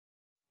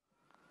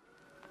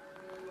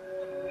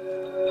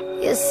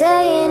You're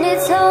saying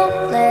it's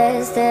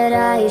hopeless, that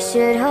I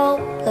should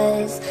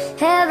hopeless.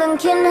 Heaven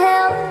can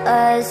help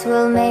us,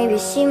 well maybe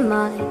she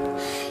might.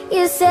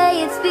 You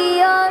say it's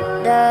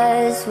beyond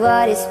us,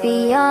 what is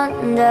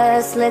beyond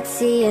us? Let's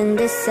see and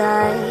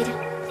decide.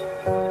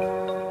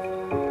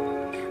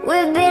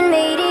 We've been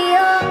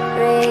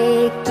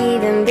meteoric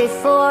even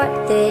before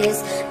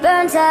this.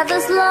 Burns half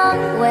as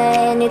long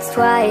when it's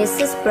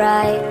twice as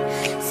bright.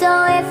 So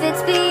if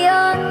it's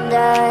beyond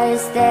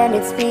us, then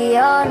it's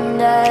beyond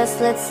us.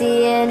 Let's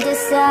see and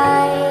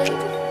decide.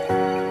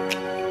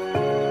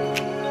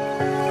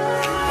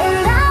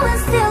 And I will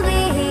still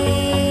be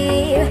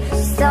here,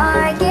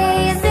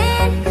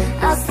 stargazing.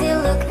 I'll still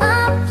look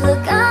up,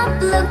 look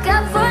up, look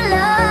up for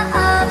love.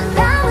 And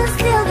I will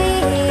still be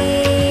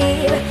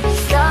here,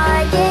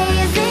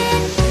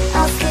 stargazing.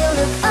 I'll still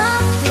look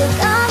up, look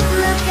up,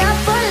 look up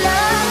for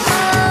love.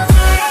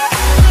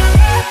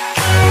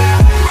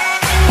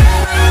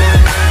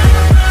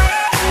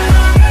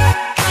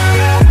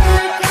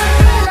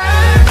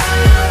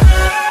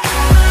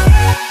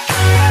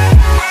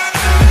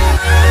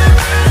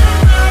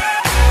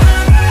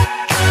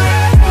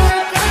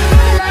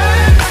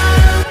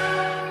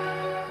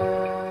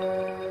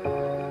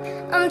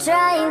 I'm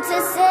trying to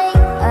save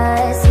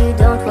us, you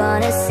don't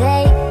wanna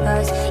save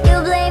us. You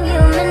blame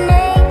human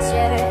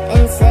nature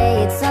and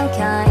say it's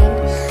unkind.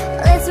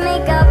 Let's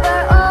make up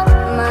our own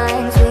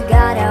minds, we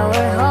got our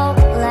whole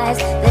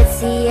lives. Let's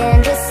see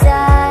and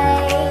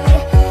decide,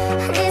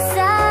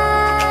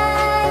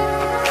 decide.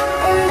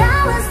 And I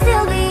will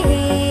still be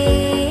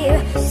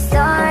here,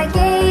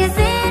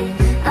 stargazing.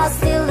 I'll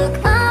still look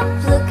up,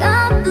 look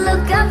up,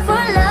 look up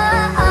for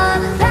love.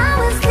 And I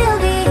will still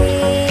be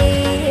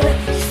here,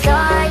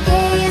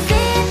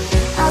 stargazing.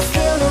 I'll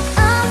still look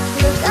up,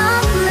 look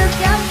up, look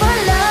up for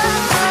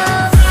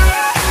love.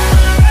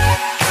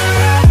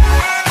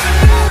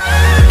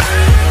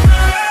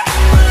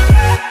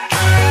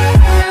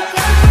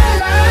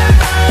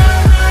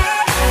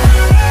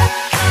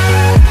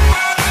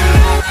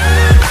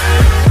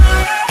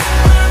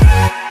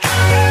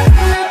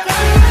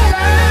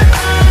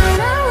 And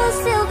I will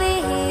still be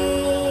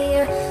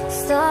here,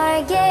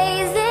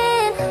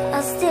 stargazing.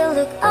 I'll still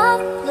look up,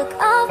 look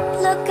up,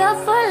 look up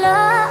for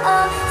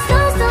love.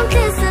 Stars don't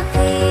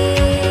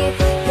disappear,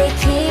 they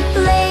keep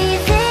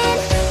blazing.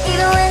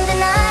 Even when the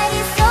night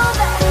is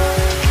over,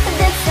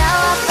 that's how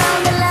I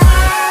found the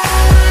light.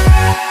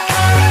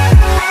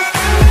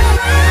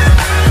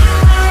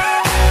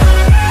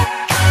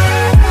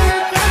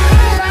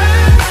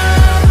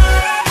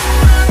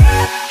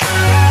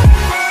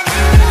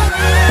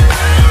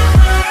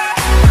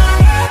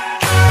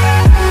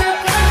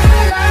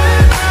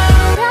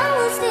 And I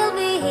will still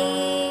be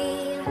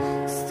here,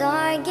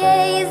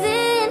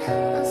 stargazing.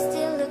 I'll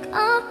still look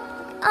up,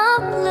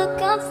 look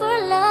up for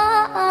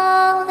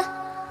love.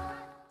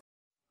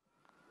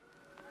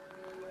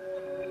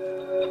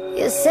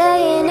 You're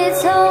saying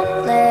it's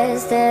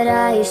hopeless, that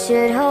I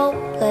should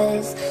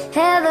hopeless.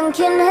 Heaven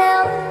can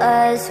help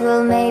us,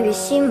 well maybe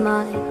she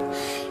might.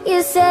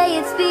 You say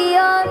it's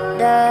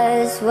beyond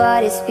us,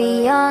 what is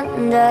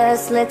beyond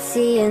us? Let's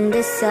see and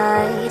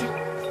decide.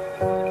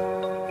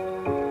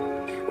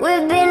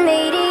 We've been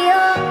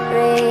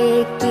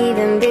meteoric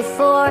even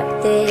before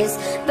this.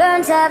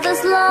 Burns half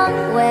as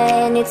long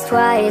when it's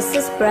twice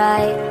as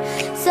bright.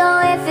 So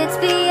if it's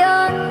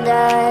beyond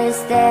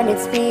us, then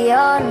it's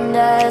beyond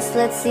us.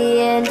 Let's see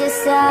and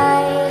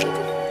decide.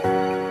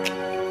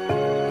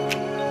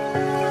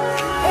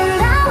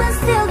 And I will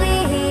still be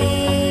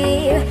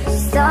here,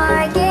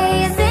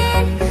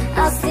 stargazing.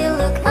 I'll still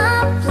look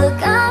up,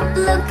 look up,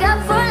 look up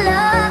for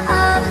love.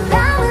 And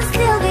I will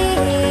still be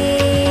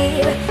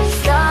here,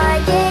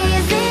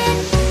 stargazing.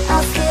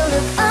 I'll still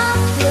look up,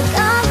 look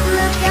up,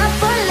 look up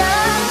for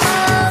love.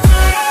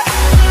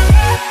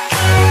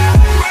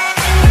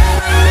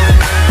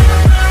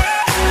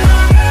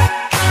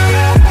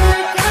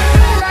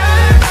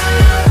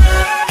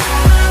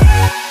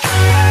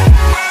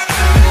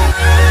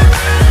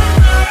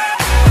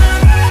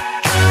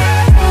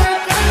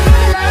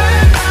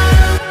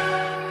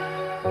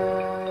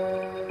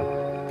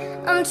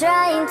 I'm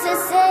trying to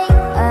save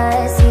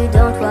us, you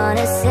don't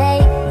wanna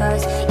save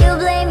us. You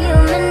blame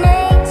human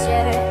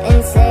nature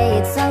and say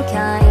it's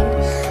unkind.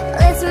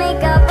 Let's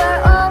make up our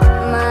own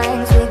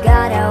minds, we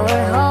got our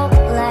whole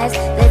lives.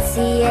 Let's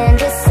see and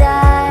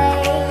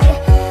decide,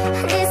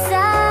 decide.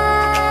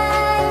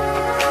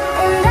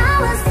 And I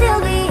will still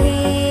be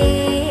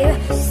here,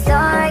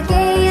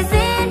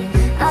 stargazing.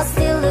 I'll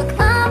still look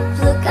up,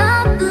 look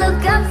up,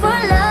 look up for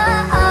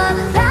love.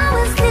 And I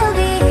will still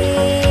be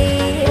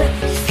here,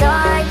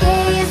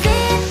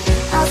 stargazing.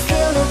 I'll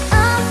still look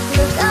up,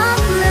 look up,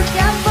 look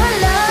up for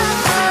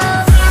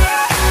love.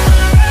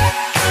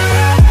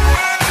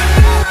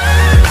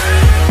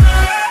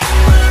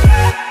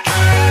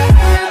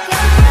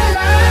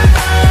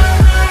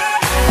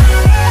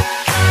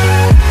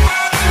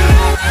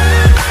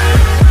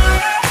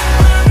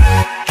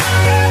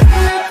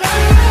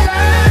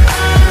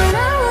 And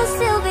I will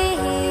still be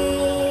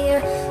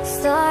here,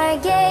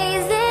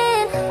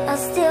 stargazing. I'll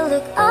still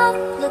look up,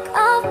 look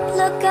up,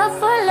 look out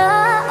for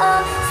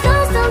love.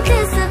 Stars don't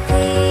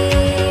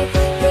disappear,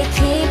 they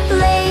keep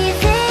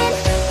blazing,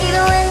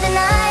 even when the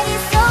night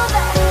is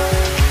over.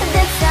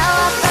 That's how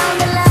I found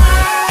the light.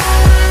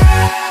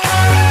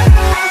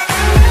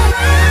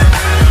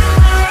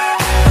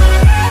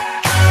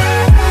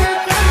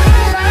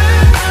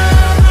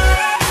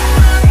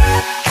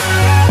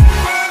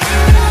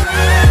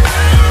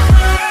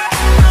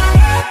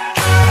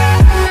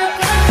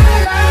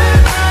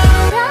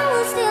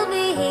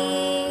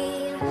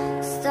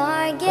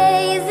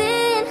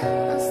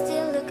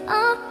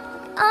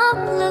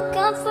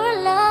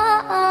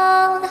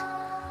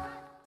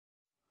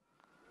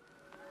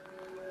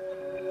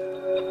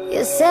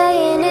 You're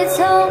saying it's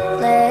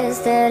hopeless,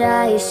 that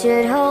I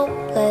should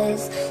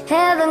hopeless.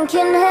 Heaven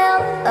can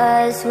help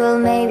us, well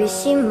maybe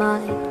she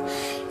might.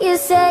 You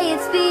say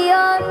it's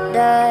beyond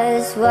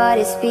us, what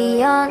is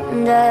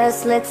beyond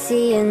us? Let's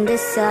see and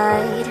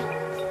decide.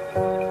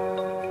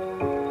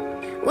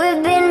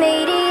 We've been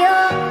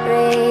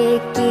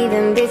meteoric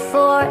even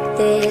before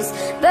this.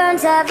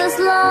 Burns half as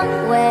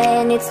long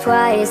when it's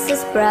twice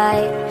as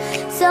bright.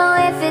 So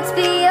if it's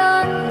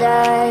beyond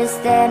us,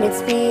 then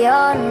it's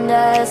beyond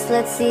us.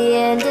 Let's see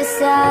and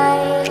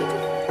decide.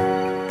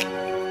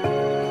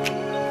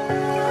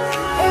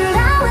 And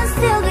I will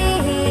still be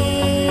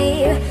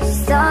here,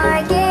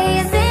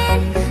 stargazing.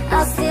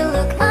 I'll still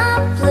look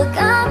up, look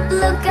up,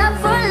 look up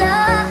for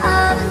love.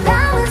 And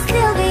I will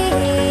still be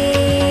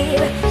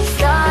here,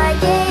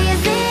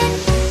 stargazing.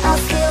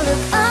 I'll still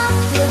look up,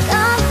 look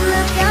up,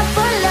 look up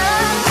for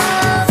love.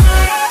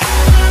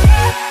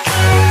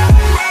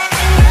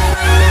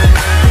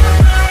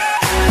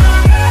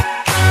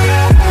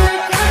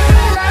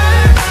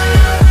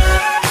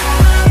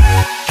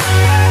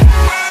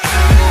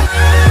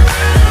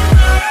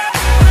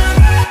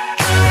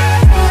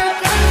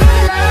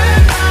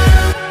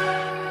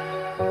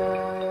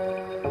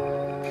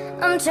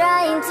 I'm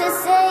trying to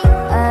save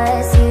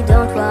us, you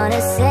don't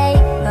wanna save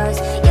us.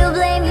 You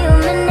blame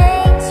human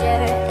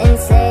nature and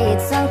say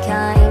it's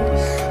unkind.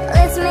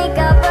 Let's make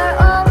up our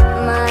own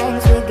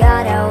minds, we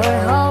got our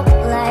whole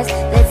lives.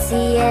 Let's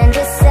see and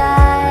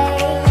decide,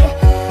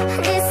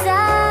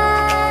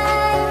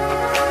 decide.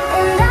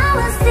 And I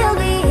will still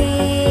be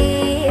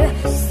here,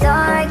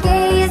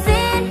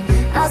 stargazing.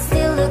 I'll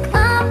still look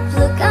up,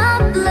 look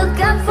up, look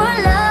up for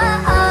love.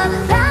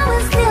 And I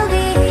will still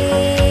be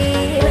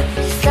here,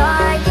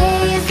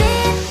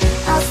 stargazing.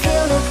 I'll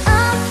still look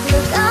up,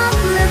 look up,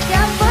 look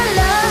up for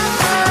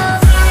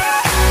love.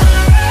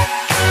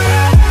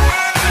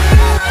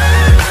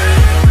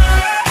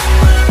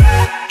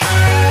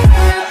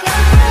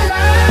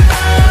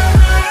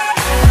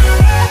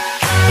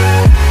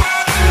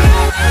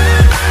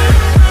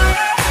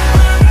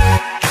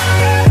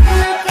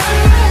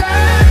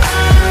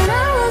 And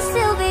I will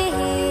still be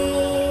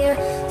here,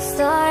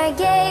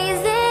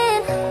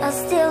 stargazing. I'll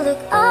still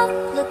look up,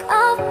 look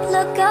up,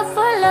 look up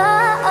for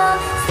love.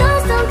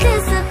 Stars don't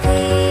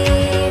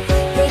disappear,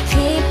 they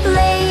keep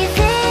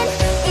blazing,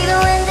 even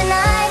when the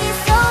night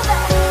is over.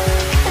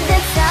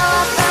 That's how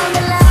I found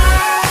the light.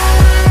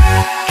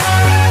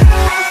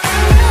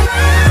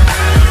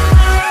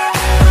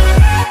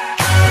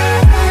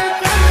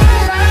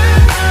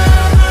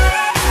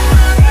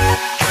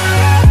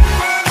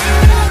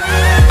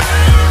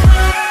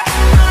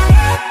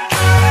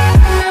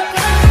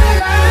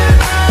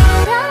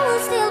 And I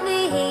will still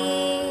be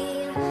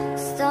here,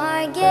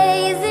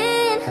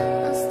 stargazing.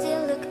 I'll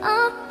still look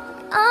up,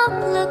 up,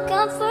 look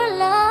up for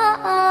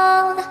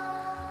love.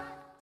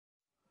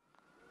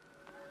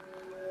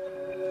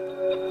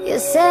 You're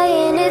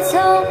saying it's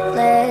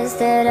hopeless,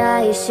 that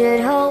I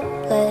should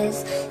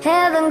hopeless.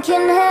 Heaven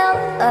can help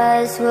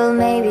us, well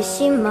maybe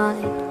she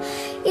might.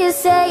 You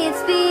say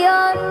it's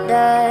beyond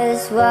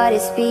us, what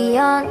is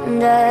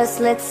beyond us?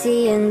 Let's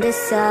see and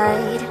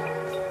decide.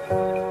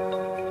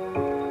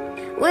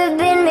 We've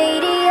been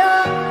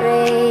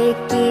meteoric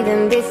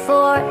even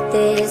before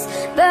this.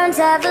 Burns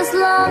half as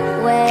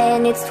long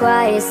when it's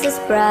twice as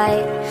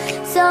bright.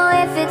 So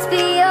if it's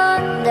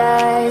beyond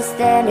us,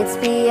 then it's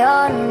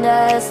beyond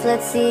us.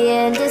 Let's see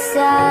and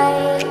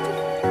decide.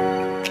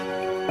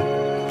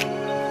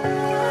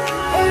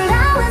 And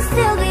I will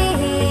still be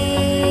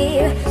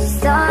here,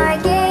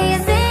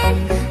 stargazing.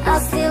 I'll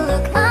still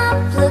look up,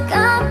 look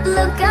up,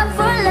 look up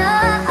for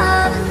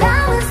love. And I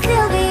will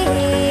still be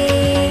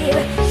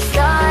here,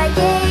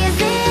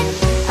 stargazing.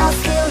 I'll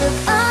still look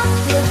up,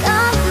 look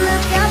up,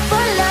 look up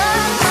for love.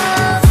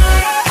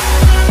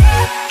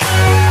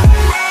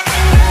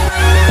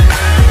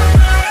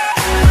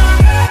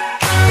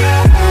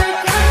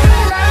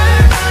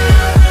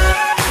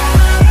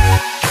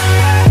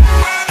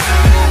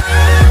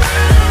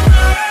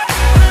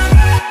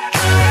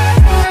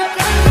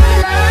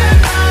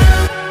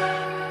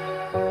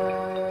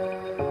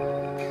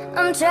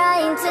 I'm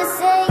trying to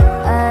save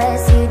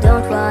us, you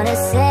don't wanna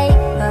save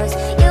us.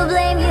 You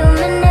blame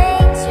human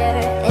nature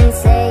and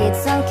say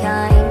it's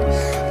unkind.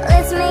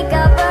 Let's make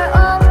up our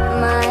own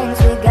minds,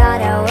 we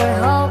got our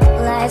whole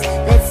lives.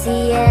 Let's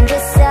see and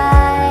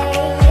decide,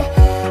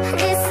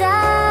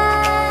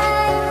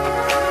 decide.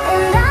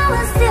 And I will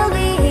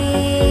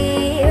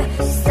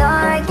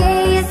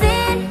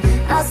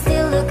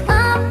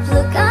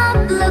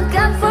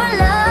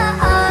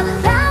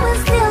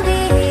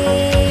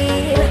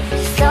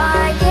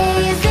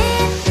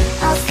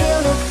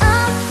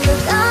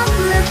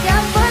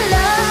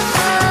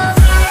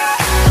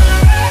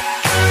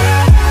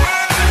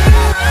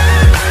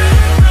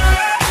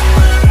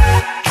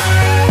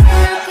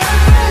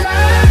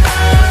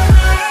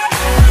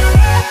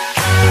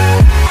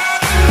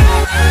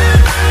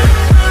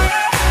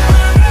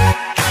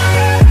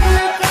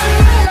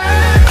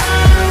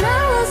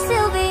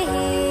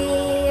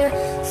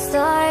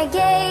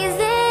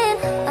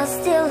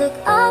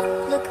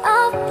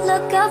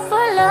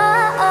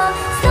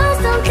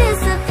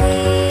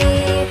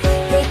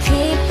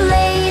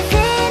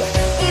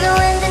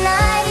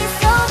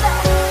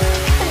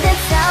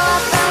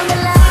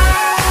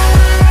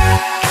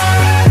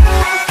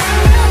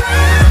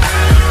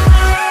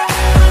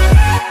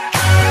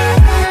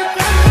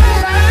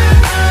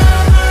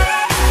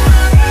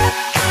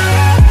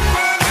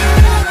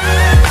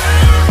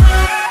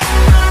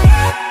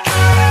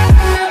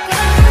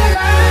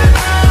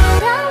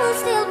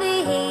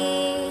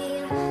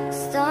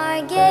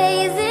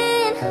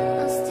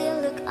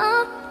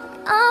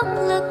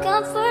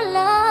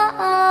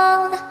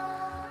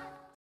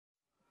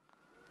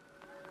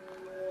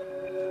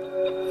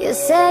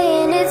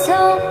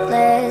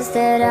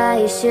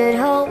I should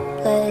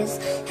hopeless.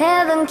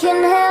 Heaven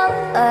can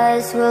help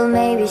us, well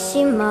maybe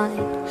she might.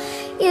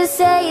 You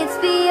say it's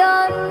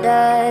beyond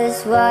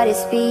us, what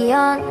is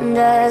beyond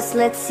us?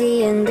 Let's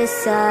see and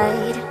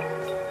decide.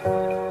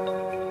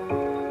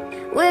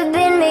 We've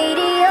been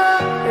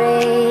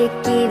meteoric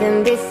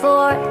even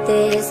before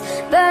this.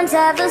 Burns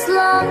half as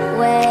long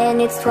when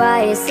it's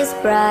twice as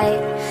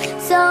bright.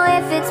 So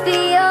if it's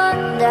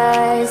beyond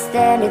us,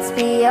 then it's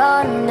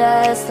beyond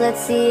us.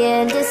 Let's see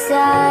and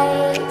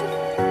decide.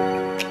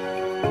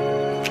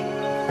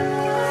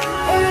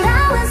 And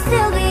I will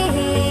still be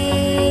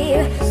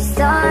here,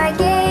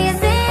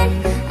 stargazing.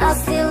 I'll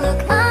still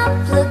look up,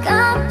 look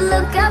up,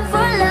 look up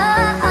for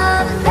love.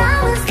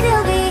 I will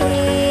still be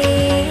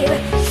here,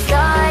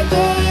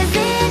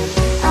 stargazing.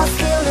 I'll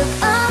still look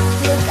up,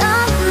 look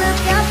up,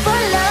 look up for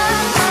love.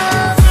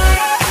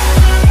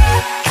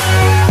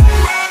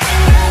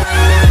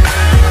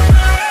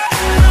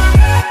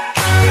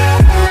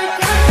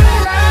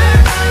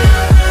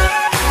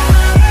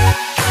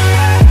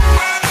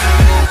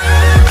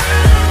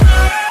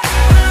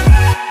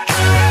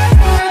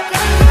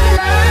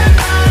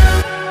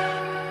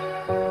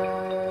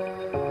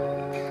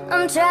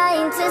 I'm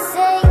trying to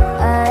save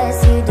us,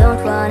 you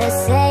don't wanna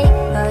save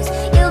us.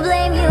 You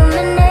blame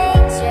human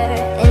nature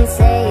and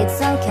say it's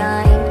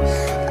unkind.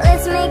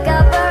 Let's make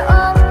up our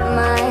own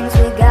minds,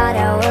 we got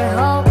our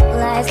whole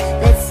lives.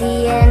 Let's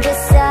see and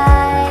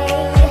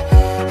decide,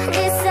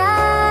 decide.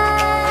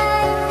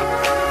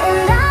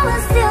 And I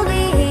will still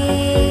be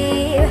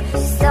here,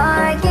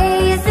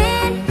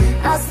 stargazing.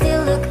 I'll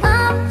still look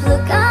up,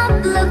 look up,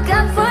 look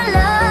up for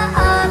love.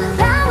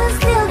 I will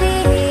still be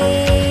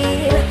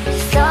here,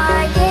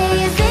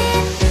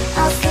 stargazing.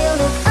 I'll still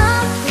look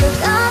up,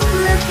 look up,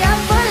 look up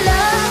for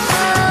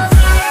love.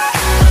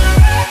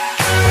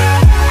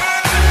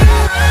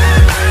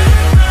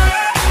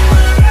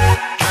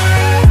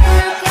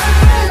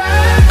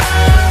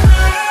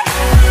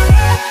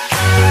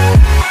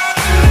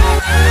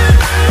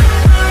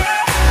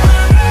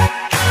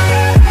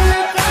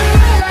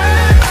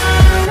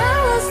 And I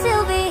will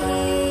still be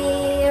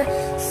here,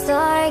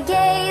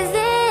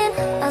 stargazing.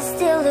 I'll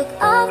still look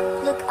up,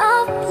 look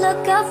up,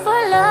 look up for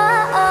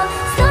love.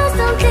 Stars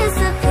don't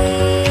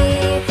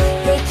disappear,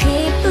 they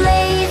keep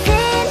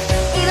blazing.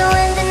 Even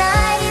when the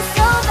night is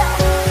over,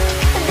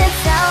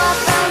 that's how I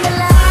found the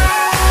light.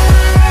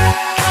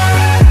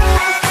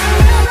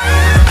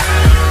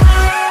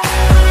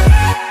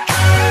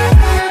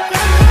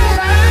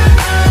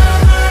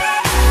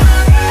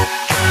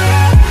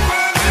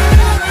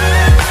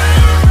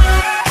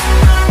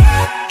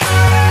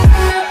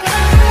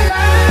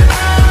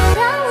 And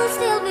I will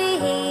still be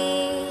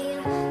here,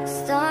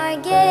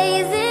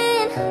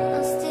 stargazing.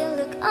 I'll still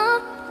look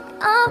up,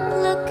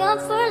 look up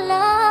for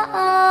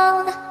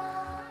love.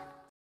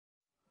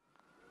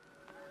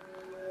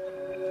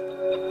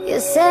 You're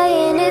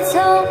saying it's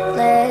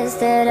hopeless,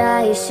 that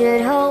I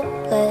should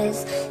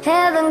hopeless.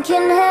 Heaven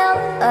can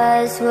help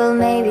us, well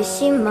maybe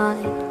she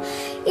might.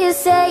 You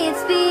say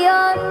it's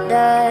beyond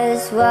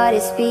us, what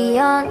is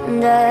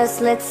beyond us?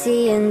 Let's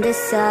see and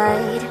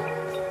decide.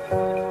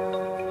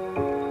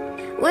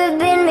 We've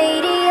been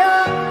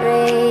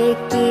meteoric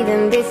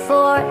even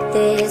before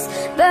this.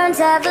 Burns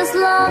half as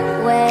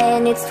long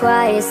when it's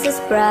twice as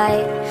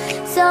bright.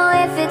 So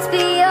if it's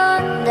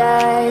beyond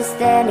us,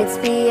 then it's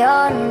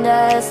beyond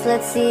us.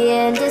 Let's see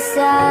and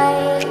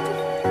decide.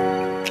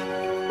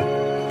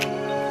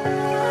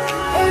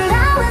 And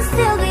I will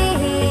still be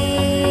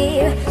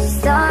here,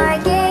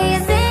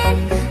 stargazing.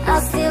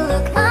 I'll still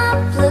look up,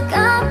 look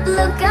up,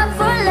 look up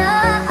for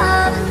love.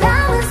 I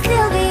will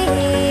still be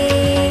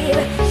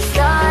here,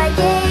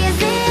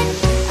 stargazing.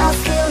 I'll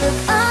still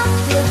look up,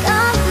 look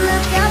up,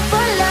 look up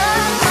for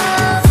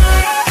love.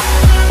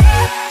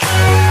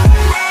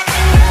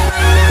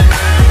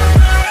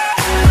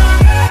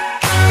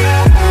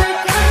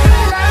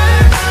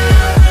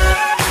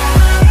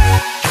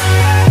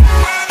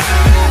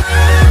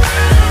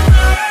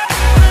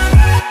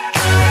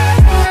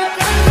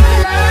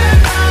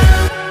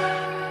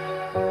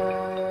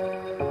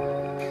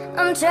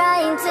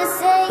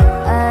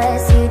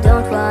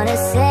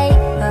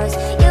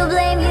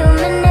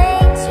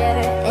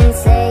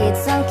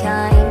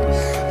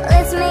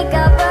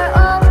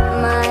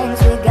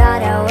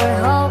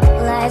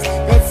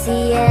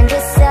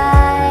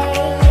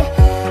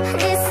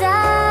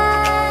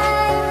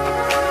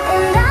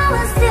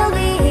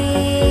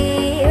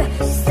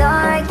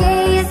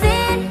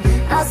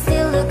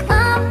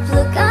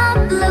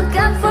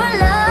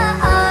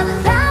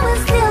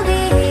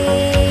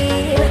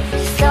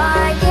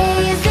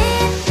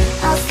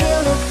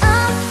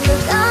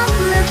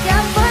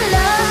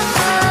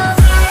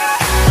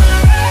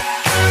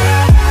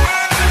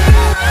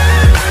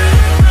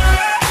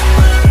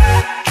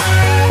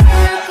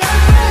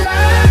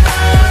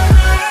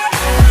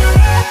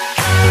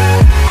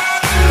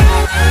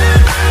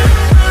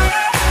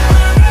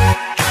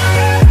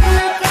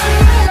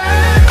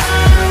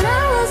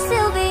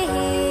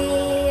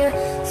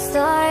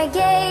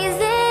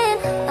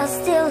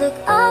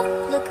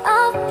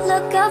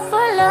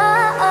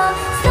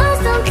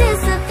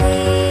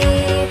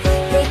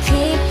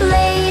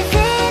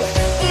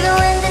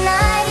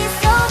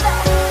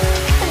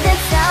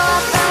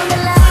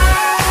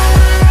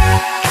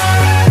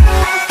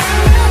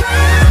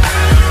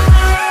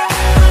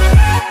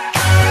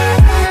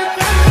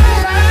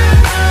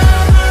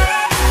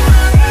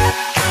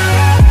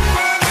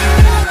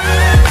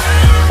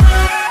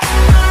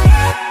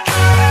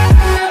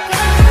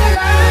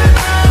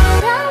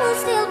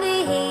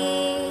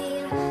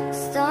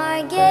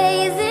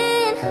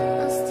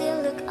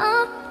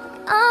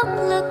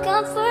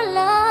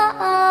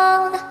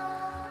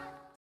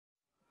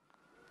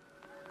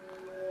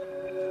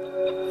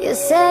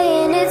 You're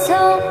saying it's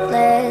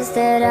hopeless,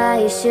 that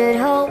I should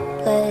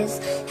hopeless.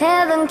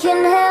 Heaven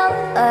can help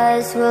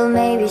us, well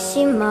maybe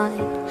she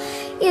might.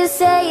 You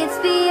say it's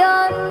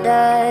beyond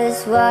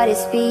us, what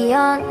is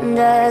beyond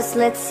us?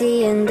 Let's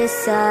see and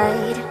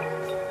decide.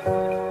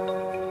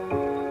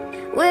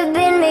 We've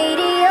been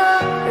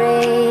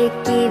meteoric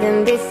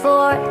even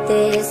before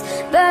this.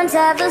 Burns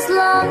half as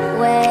long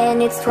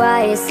when it's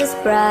twice as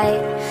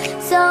bright.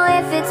 So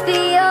if it's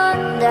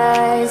beyond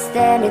us,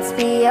 then it's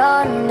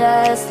beyond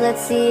us.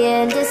 Let's see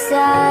and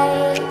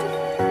decide.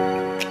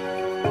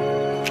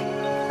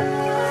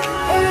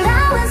 And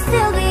I will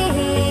still be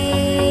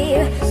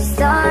here,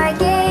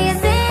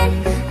 stargazing.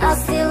 I'll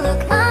still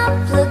look up,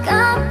 look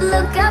up,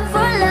 look up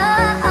for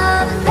love.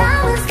 And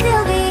I will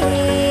still be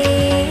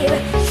here,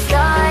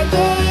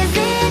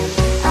 stargazing.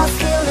 I'll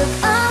still look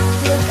up,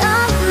 look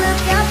up,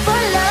 look up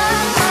for love.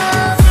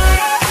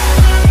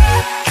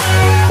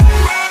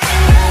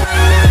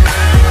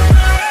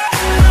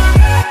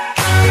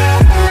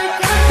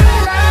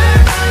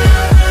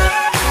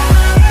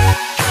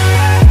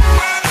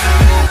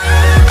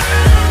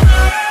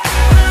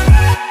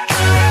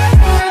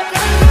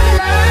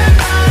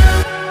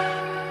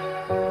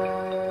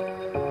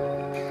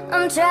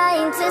 I'm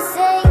trying to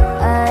save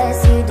us,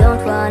 you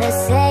don't wanna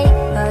save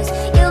us.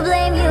 You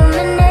blame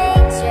human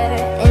nature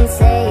and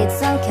say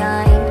it's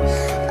unkind.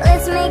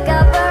 Let's make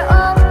up our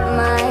own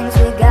minds,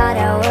 we got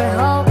our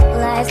whole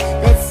lives.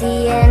 Let's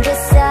see and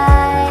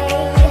decide,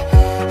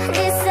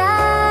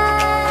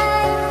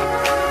 decide.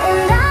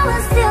 And I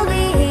will still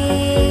be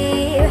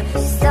here,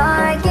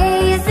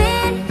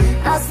 stargazing.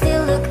 I'll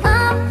still look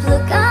up,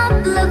 look up,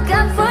 look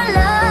up for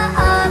love.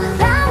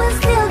 And I will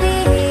still be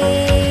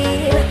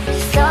here,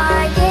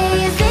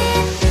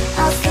 stargazing.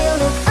 I'll still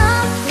look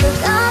up,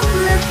 look up,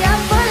 look up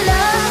for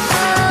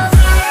love.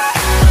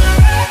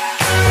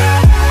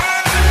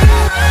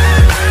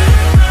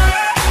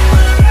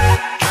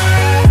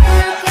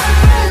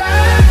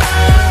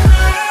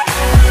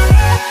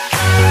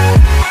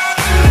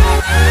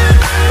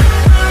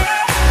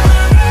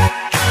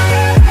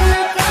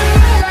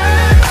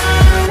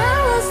 And I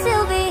will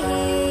still be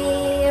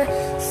here,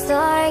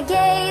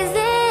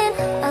 stargazing.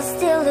 I'll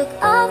still look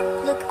up,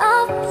 look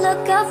up,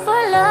 look up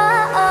for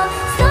love.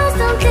 Stars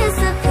don't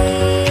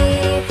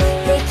disappear,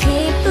 they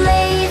keep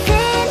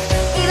blazing.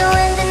 Even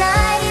when the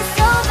night is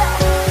over,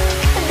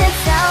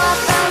 that's how I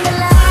found the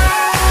light.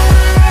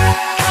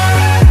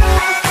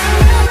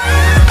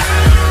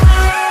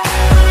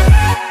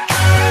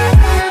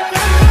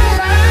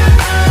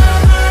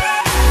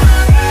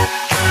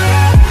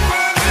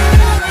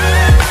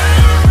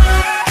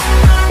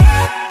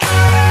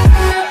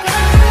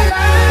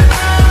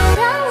 And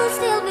I will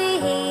still be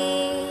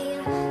here,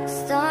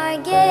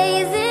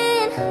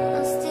 stargazing.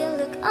 I'll still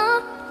look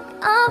up,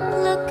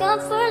 look up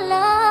for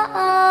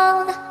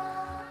love.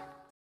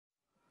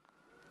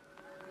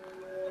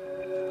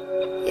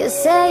 You're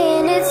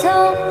saying it's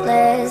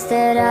hopeless,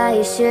 that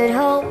I should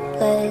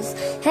hopeless.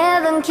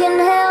 Heaven can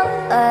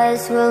help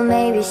us, well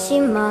maybe she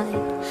might.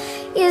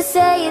 You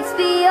say it's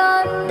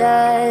beyond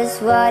us,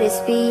 what is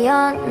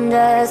beyond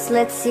us?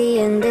 Let's see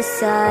and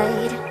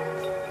decide.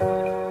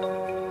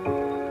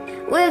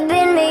 We've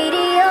been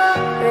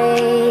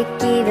meteoric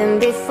even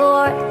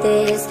before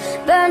this.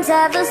 Burns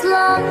half as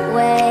long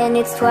when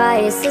it's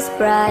twice as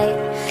bright.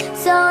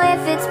 So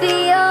if it's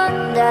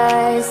beyond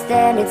us,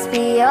 then it's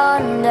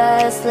beyond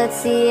us. Let's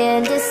see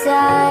and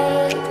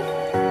decide.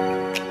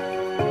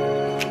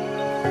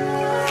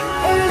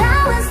 And I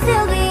will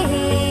still be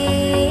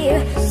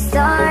here,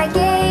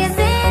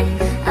 stargazing.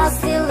 I'll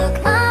still look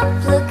up,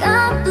 look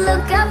up,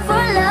 look up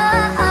for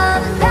love.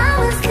 And I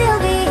will still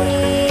be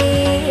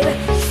here,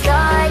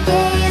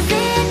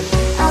 stargazing.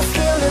 I'll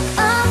still look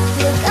up,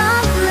 look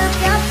up, look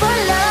up for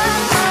love.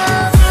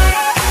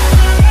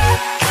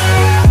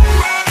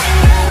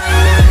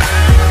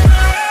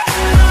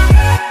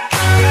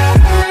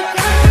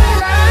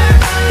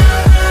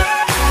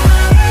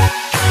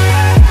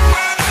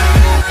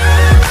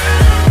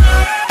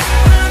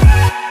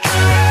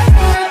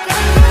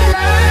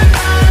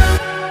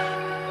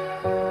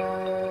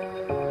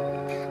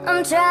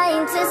 I'm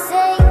trying to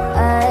save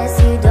us,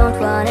 you don't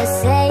wanna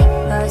save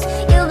us.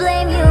 You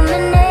blame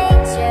human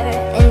nature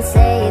and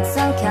say it's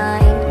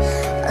unkind.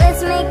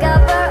 Let's make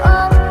up our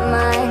own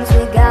minds,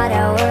 we got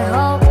our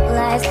whole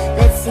lives.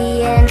 Let's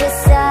see and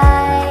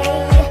decide,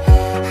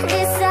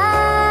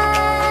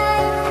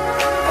 decide.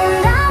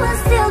 And I will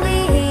still be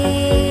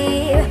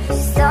here,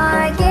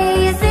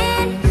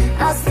 stargazing.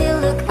 I'll still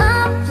look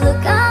up,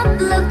 look up,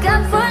 look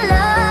up for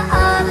love.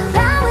 And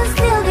I will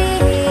still be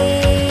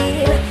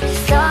here,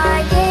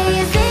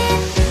 stargazing.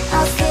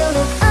 I'll still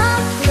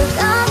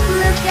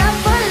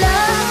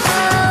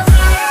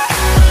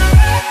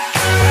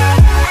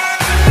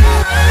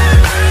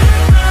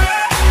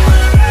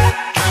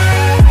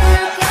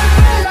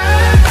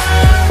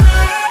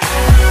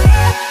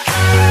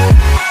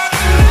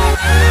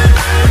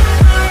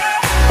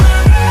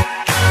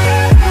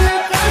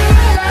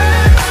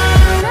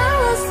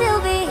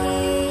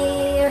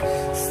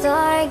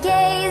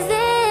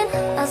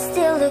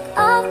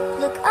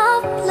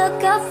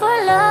look out for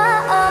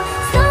love.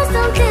 Stars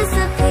don't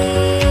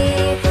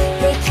disappear,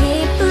 they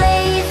keep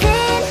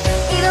blazing,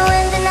 even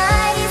when the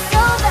night is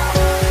over.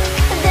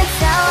 That's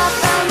how I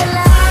found the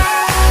light.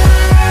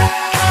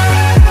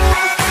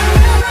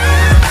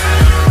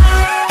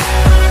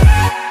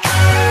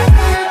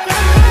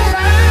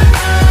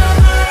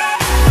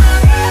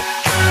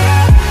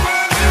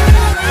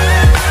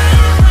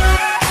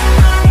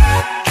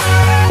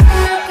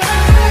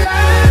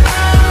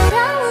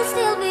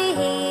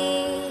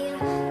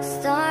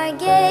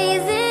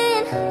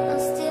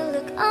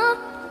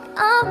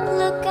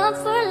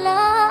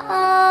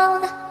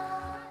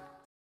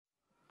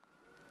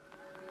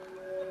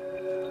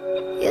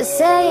 You're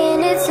saying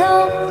it's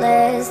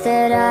hopeless,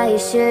 that I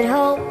should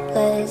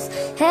hopeless.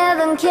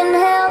 Heaven can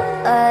help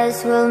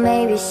us, well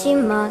maybe she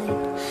might.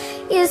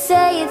 You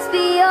say it's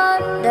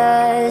beyond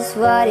us,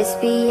 what is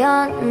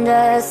beyond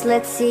us?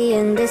 Let's see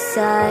and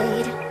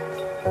decide.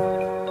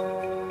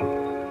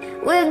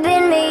 We've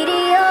been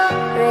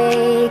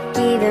meteoric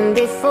even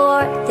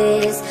before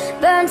this.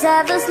 Burns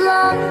half as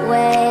long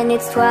when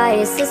it's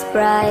twice as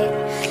bright.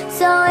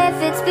 So if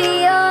it's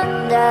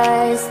beyond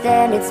us,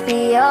 then it's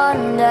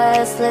beyond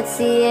us. Let's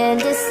see and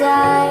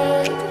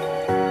decide.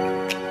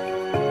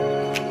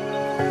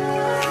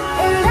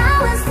 And I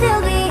will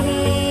still be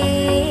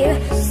here,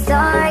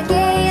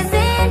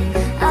 stargazing.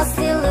 I'll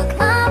still look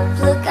up,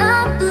 look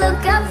up,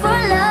 look up for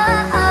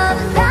love.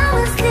 And I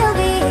will still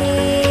be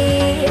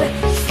here,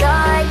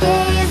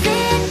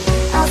 stargazing.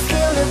 I'll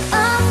still look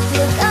up,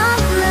 look up,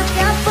 look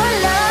up for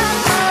love.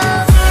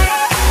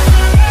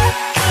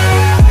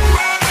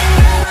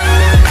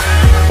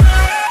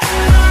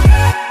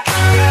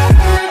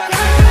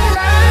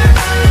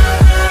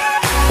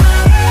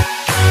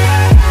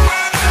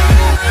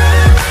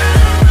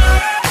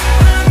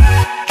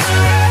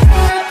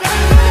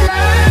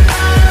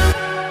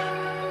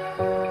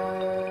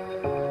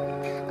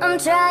 I'm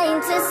trying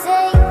to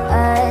save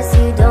us,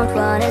 you don't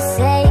wanna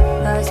save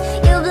us.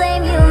 You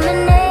blame human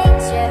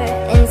nature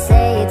and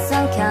say it's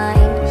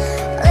unkind.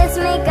 Let's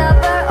make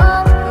up our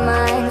own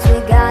minds, we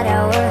got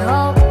our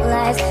whole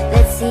lives.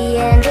 Let's see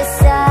and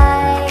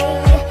decide,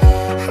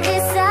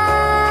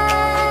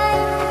 decide.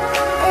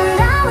 And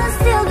I will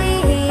still be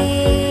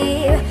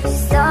here,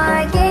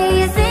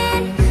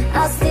 stargazing.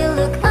 I'll still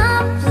look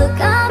up, look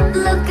up,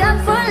 look up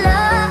for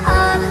love.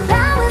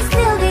 I will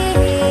still be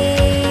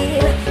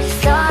here,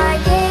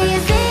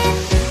 stargazing.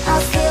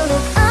 I'll still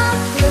look up,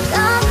 look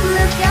up,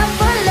 look up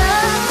for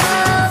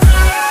love.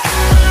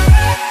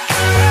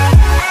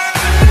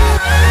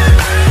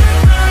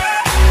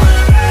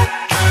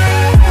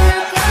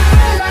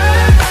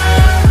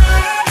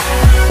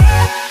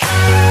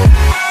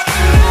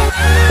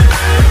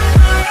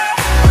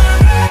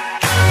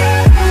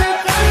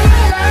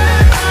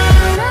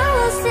 And I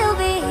will still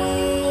be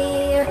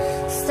here,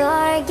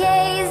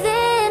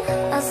 stargazing.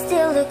 I'll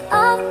still look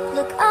up,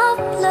 look up,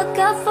 look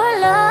up for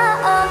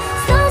love.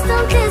 Stars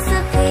don't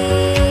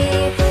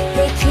disappear,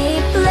 they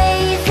keep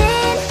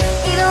blazing,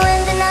 even when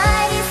the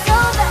night is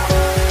over.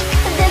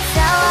 That's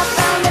how I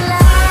found the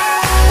light.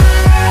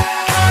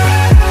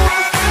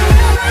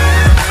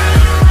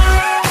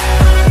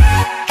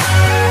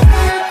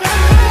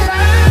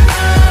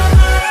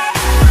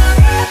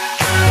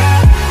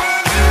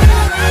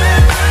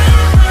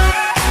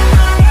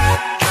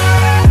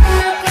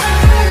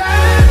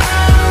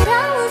 And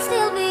I will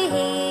still be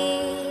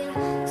here,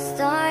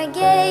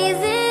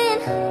 stargazing.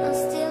 I'll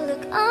still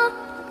look up,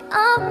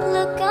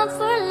 look up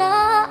for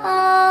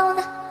love.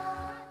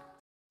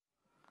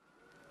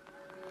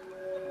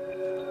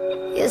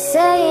 You're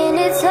saying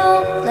it's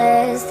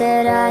hopeless,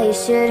 that I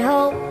should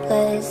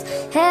hopeless.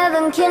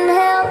 Heaven can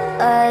help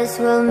us,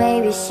 well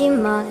maybe she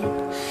might.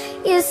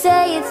 You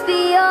say it's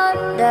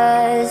beyond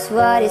us,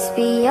 what is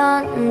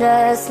beyond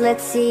us?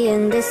 Let's see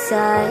and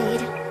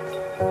decide.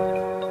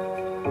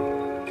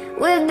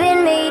 We've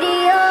been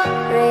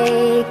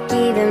meteoric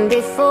even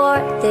before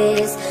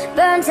this.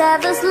 Burns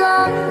half as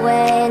long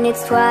when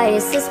it's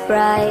twice as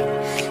bright.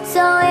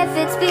 So if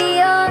it's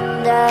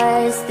beyond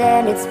us,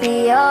 then it's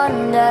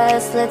beyond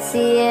us. Let's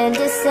see and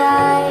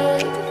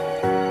decide.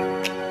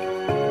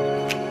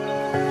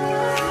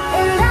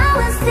 And I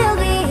will still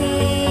be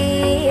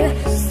here,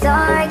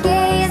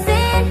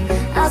 stargazing.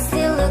 I'll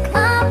still look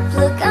up,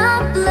 look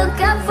up, look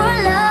up for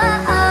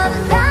love.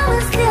 And I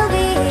will still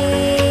be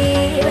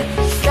here,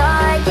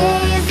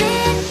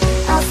 stargazing.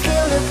 I'll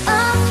still look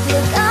up,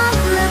 look up,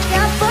 look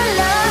up for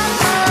love.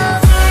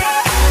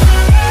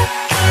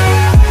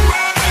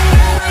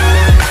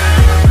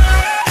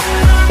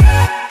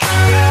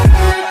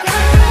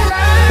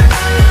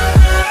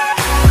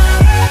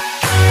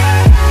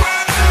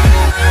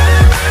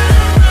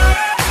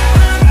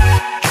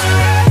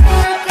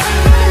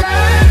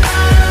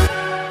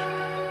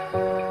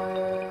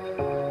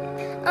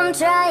 I'm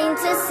trying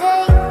to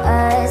save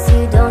us,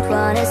 you don't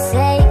wanna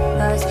save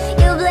us.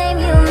 You blame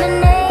human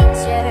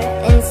nature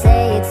and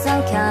say it's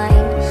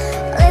unkind.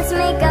 Let's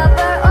make up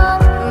our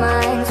own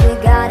minds, we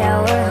got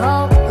our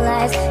whole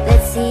lives.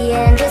 Let's see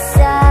and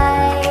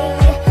decide,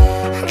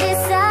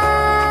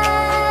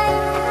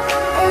 decide.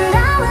 And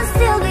I will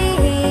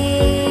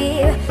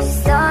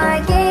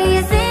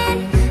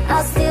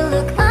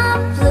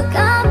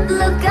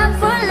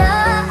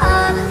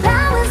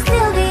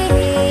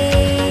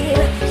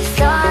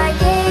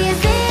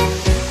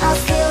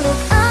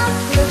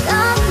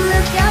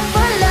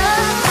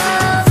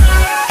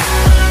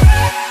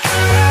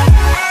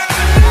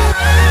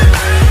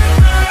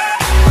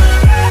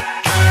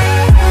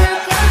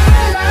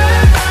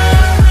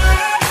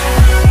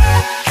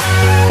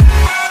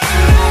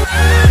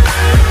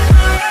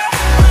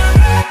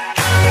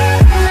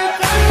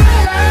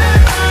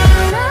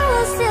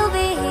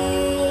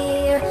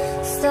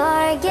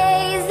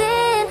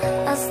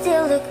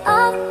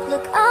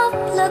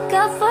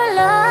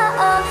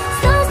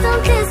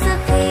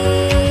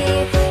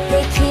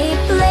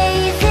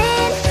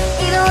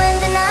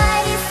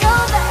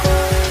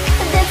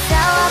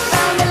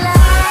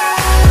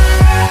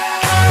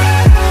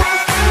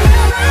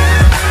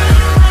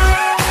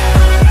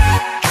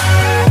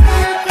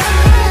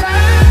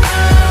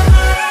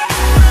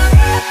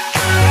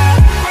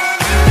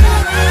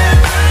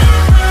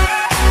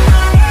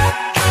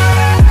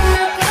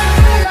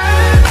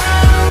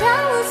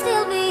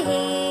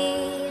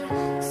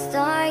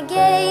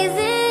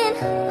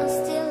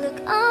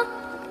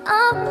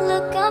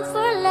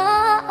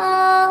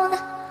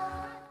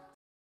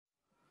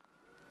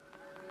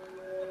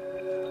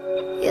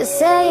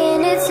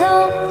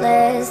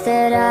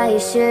I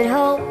should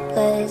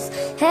hopeless.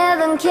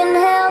 Heaven can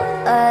help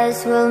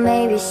us, well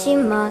maybe she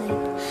might.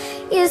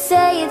 You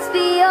say it's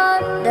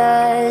beyond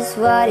us,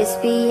 what is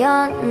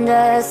beyond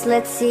us?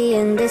 Let's see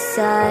and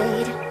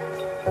decide.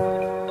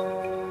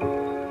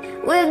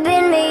 We've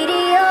been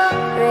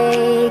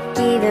meteoric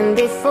even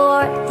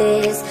before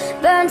this.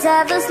 Burns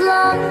half as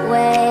long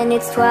when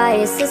it's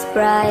twice as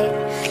bright.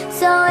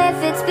 So if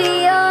it's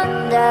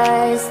beyond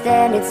us,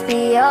 then it's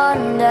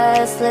beyond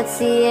us. Let's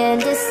see and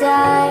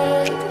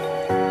decide.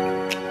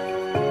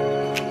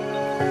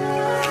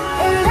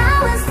 And I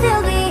will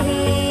still be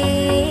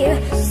here,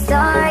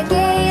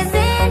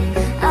 stargazing.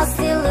 I'll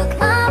still look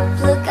up,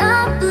 look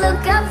up,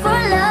 look up for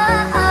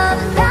love.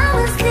 I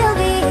will still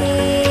be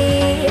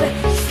here,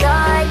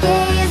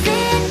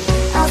 stargazing.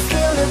 I'll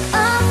still look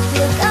up,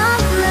 look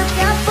up, look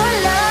up for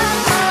love.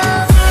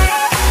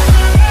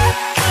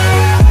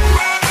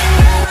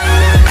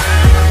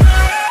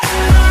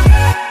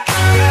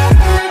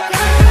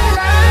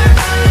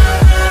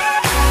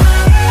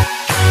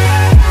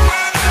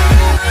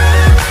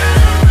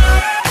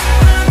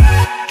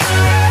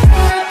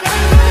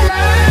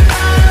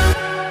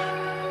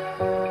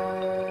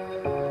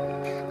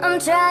 I'm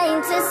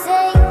trying to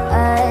save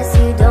us,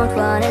 you don't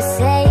wanna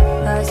save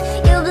us.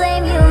 You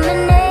blame human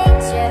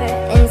nature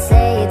and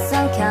say it's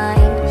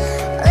unkind.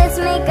 Let's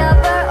make up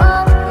our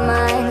own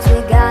minds, we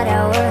got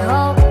our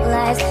whole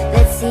lives.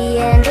 Let's see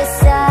and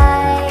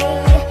decide,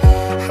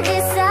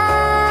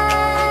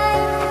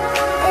 decide.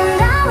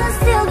 And I will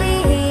still be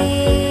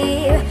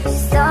here,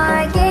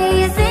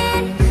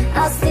 stargazing.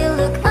 I'll still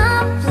look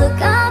up,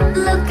 look up,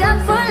 look up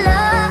for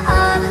love.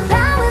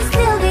 I will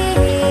still be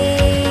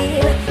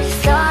here,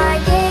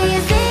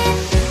 stargazing.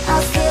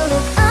 I'll still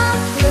look up,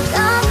 look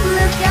up,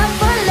 look up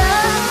for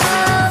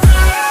love.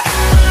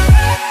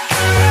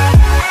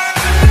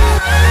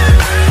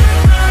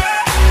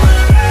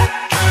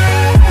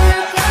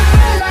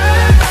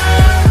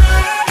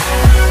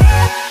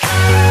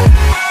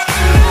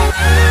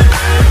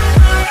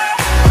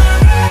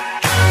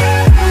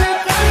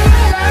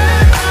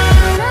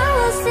 And I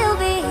will still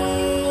be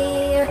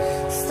here,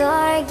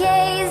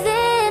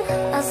 stargazing.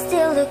 I'll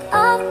still look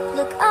up,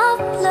 look up,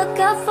 look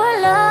up for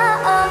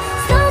love.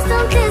 Stars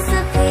don't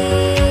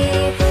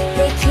disappear,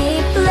 they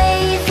keep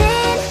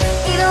blazing.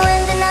 Even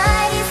when the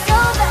night is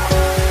over,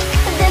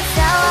 that's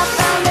how I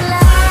found the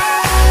light.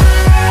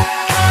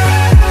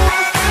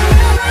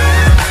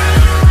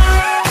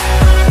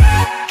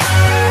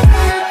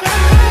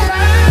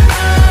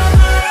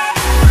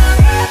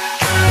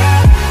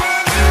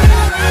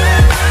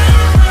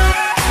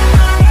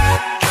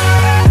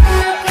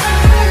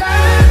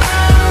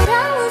 And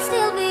I will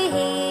still be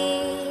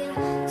here,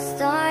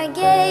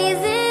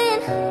 stargazing.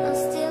 I'll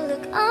still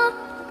look up,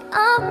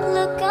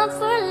 look up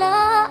for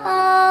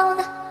love.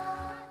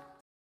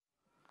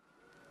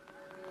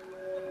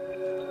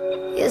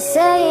 You're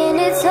saying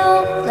it's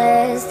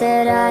hopeless,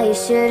 that I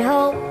should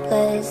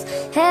hopeless.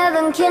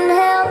 Heaven can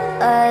help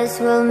us,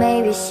 well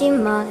maybe she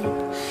might.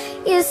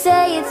 You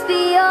say it's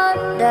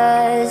beyond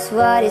us,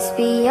 what is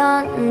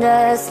beyond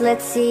us?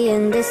 Let's see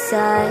and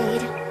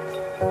decide.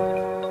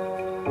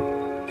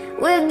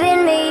 We've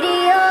been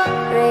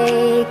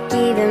meteoric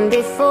even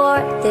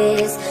before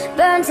this.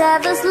 Burns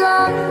half as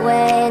long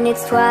when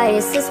it's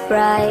twice as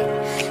bright.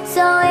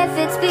 So if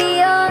it's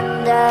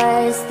beyond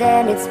us,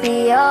 then it's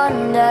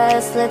beyond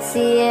us. Let's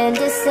see and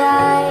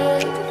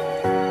decide.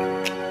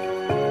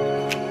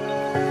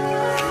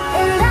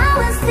 And I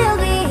will still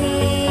be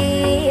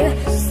here,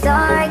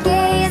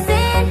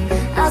 stargazing.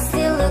 I'll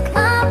still look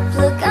up,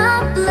 look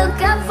up,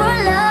 look up for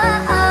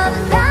love.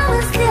 I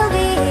will still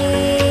be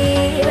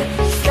here,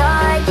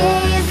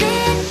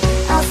 stargazing.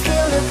 I'll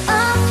still look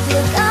up,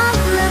 look up,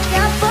 look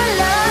up for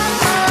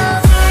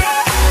love.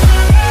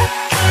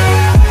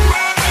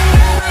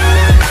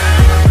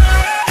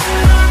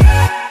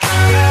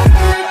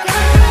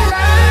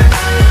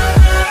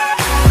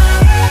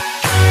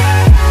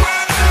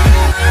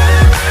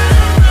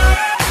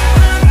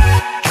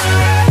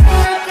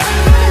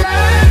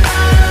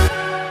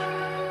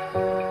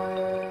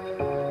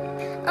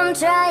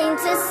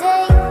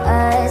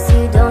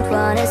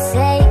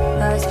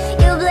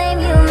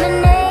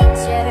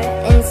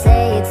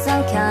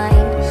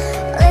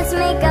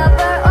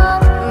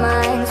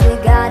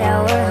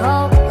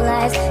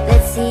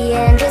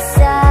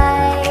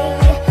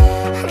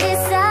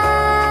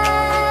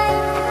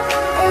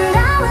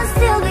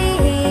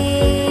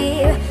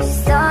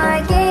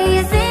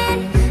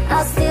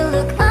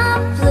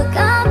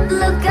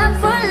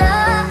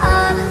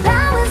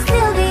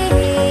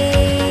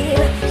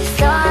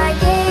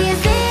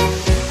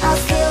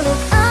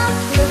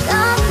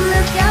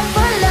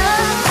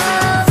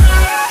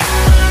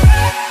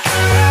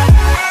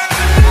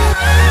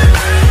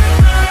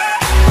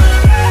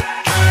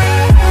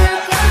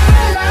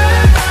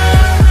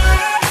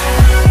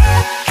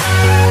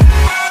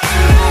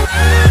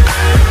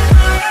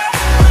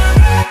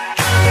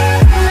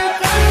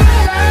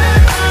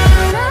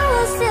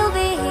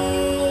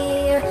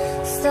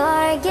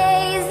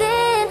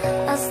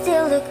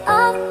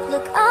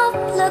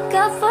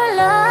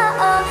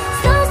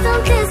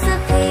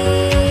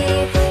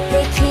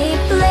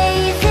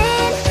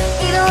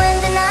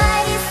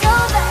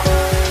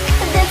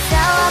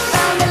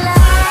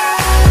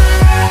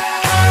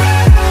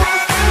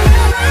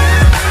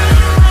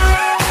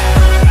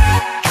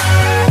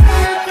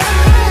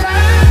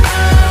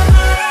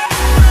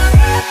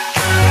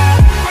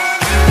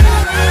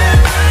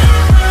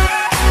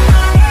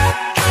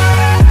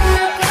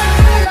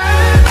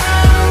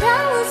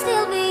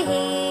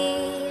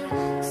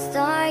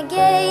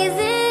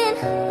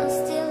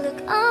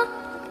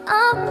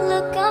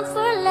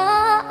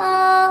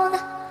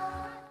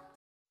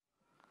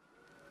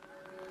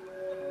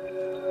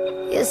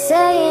 You're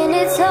saying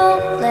it's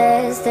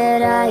hopeless,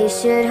 that I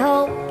should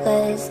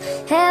hopeless.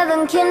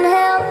 Heaven can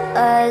help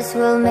us,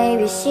 well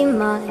maybe she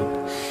might.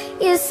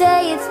 You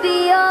say it's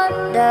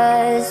beyond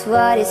us,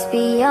 what is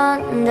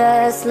beyond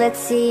us? Let's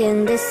see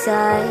and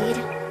decide.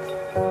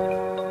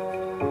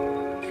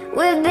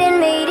 We've been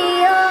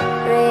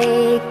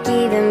meteoric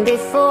even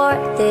before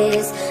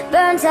this.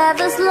 Burns half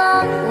as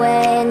long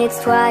when it's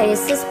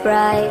twice as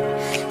bright.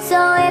 So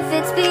if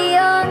it's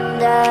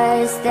beyond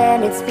us,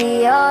 then it's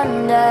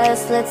beyond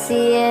us. Let's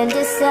see and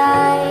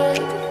decide.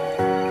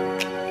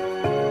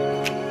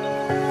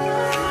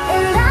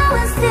 And I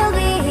will still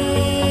be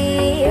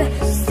here,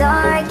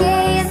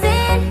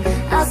 stargazing.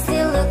 I'll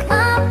still look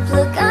up,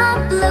 look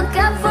up, look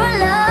up for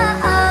love.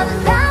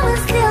 And I will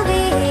still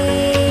be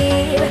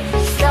here,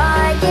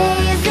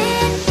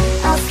 stargazing.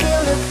 I'll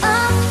still look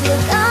up,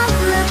 look up,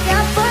 look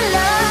up for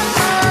love.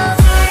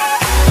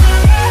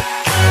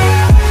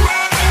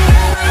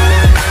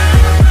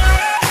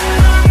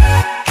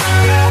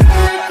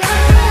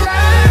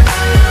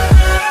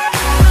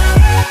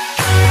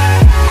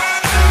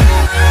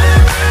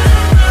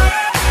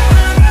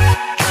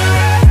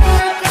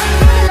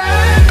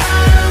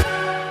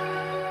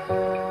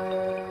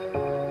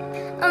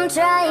 I'm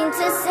trying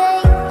to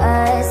save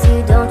us,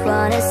 you don't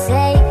wanna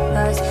save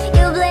us.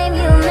 You blame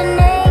human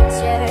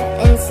nature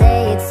and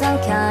say it's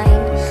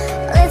unkind.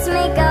 Let's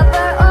make up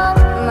our own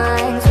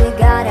minds, we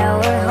got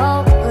our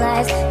whole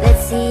lives.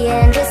 Let's see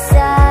and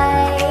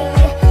decide,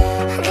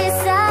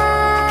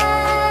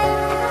 decide.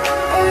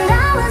 And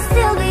I will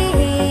still be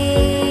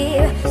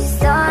here,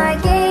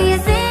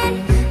 stargazing.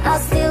 I'll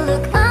still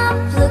look up,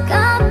 look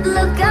up,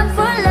 look up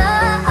for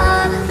love.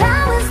 And I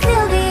will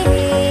still be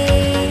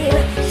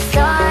here,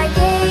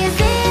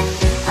 stargazing.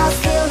 I'll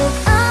still look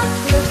up,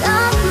 look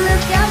up,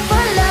 look up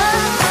for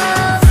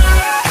love.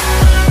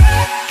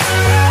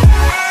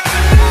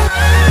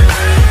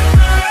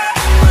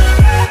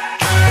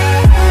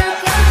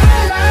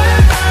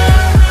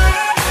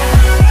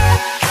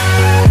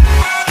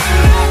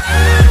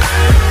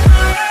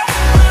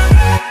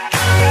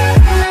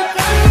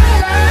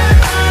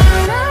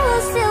 And I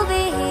will still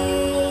be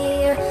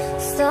here,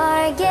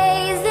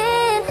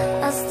 stargazing.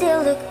 I'll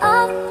still look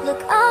up,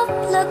 look up,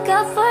 look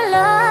up for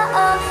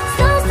love.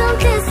 Stars don't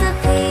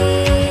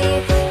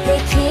disappear, they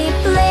keep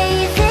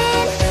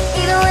blazing.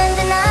 Even when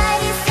the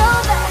night is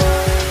over,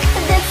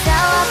 that's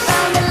how I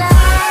found the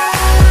light.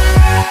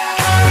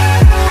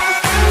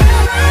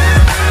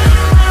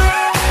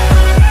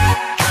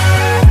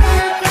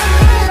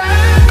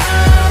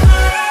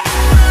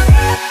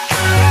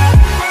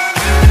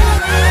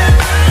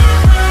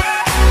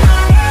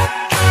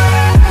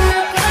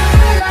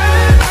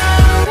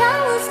 And I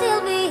will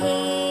still be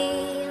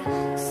here,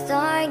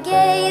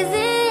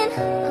 stargazing.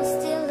 I'll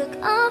still look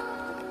up,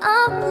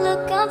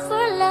 look up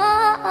for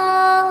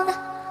love.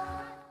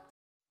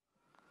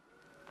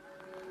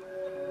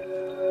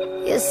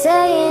 You're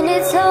saying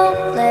it's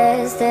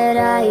hopeless, that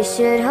I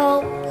should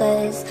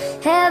hopeless.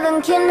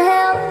 Heaven can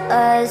help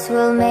us,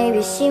 well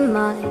maybe she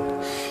might.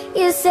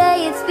 You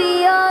say it's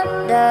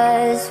beyond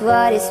us,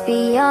 what is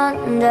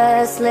beyond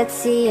us? Let's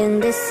see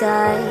and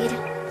decide.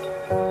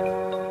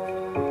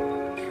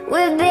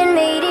 We've been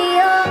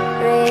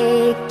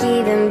meteoric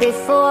even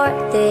before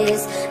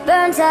this.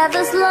 Burns half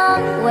as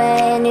long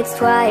when it's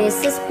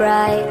twice as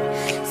bright.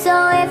 So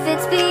if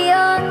it's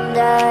beyond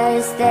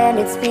us, then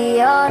it's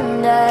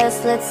beyond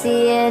us. Let's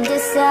see and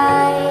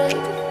decide.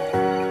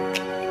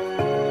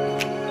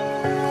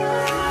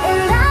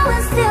 And I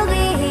will still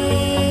be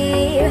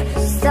here,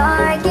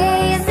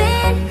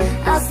 stargazing.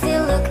 I'll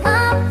still look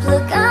up,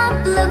 look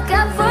up, look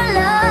up for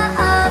love.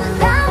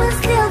 And I will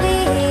still be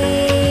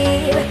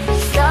here,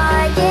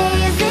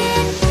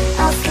 stargazing.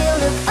 I'll still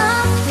look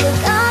up,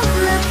 look up,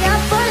 look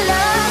up for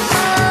love.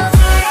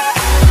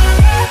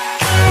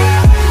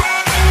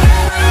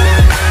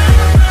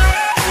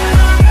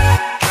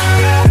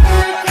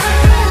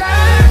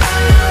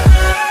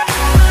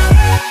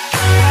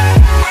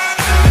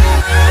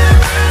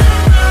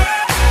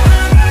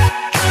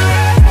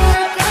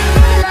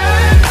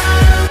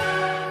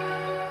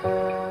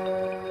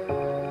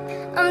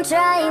 I'm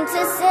trying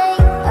to save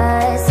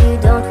us, you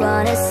don't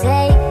wanna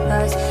save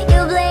us. You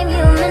blame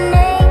human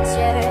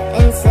nature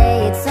and say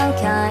it's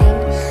unkind.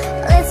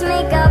 Let's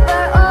make up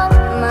our own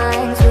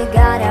minds, we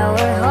got our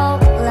whole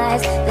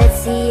lives. Let's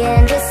see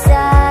and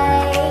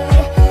decide,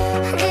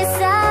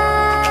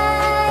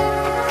 decide.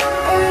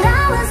 And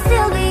I will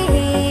still be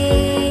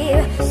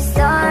here,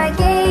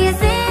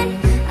 stargazing.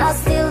 I'll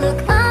still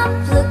look up,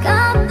 look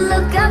up,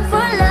 look up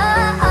for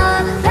love.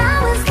 And I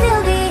will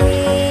still be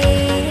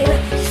here,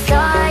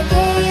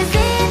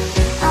 stargazing.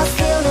 I'll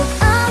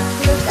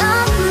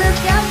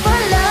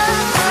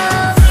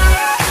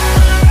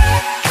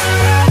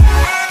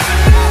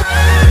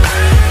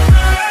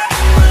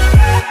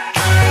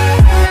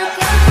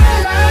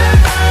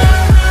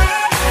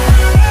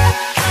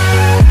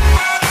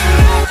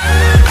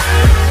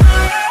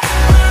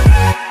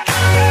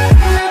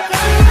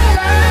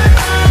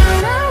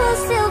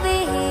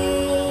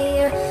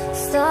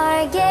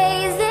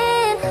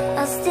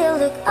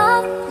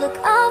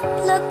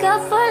look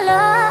out for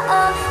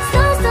love.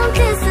 Stars don't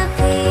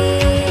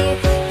disappear,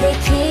 they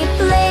keep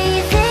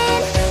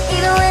blazing,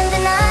 even when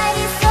the night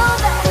is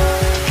over.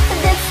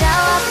 That's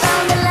how I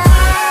found the light.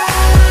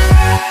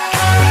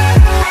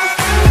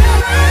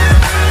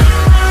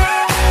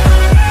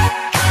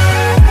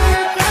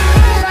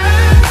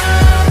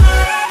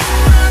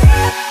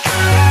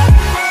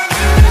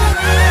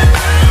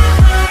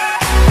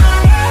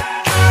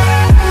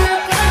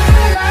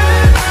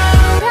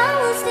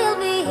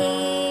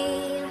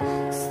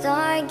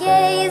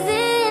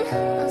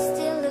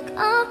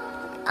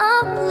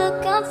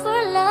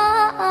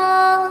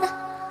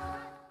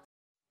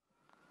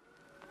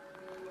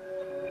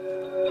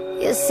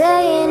 You're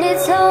saying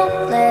it's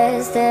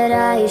hopeless, that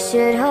I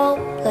should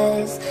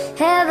hopeless.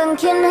 Heaven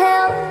can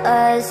help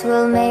us,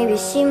 well maybe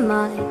she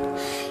might.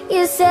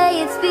 You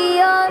say it's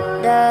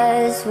beyond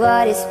us,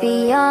 what is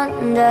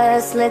beyond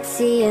us? Let's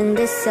see and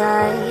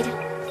decide.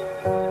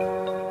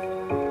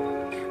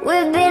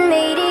 We've been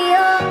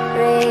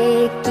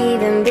meteoric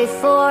even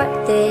before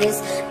this.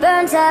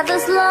 Burns half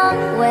as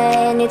long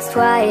when it's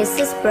twice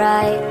as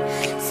bright.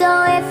 So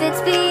if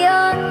it's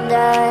beyond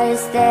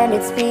us, then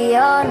it's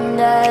beyond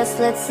us.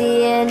 Let's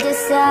see and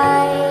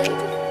decide.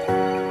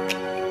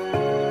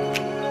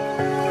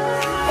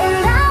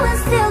 And I will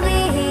still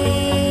be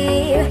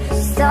here,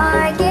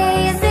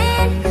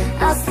 stargazing.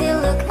 I'll still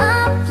look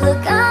up,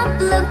 look up,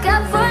 look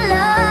up for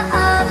love.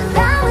 And I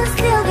will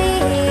still be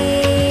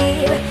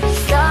here,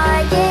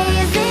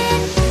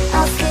 stargazing.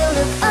 I'll still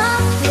look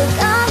up, look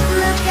up,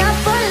 look up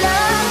for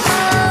love.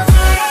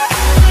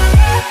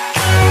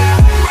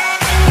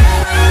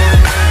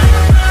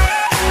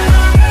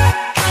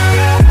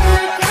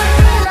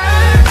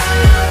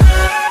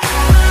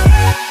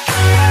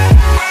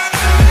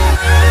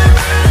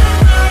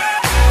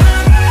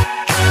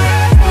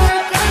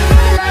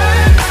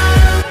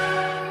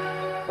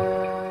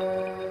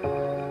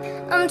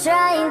 I'm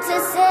trying to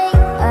save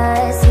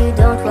us, you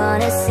don't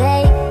wanna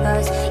save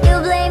us. You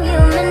blame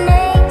human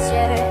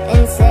nature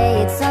and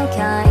say it's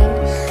unkind.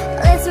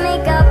 Let's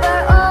make up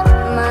our own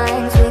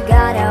minds, we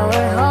got our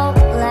whole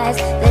lives.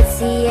 Let's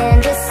see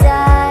and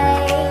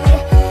decide,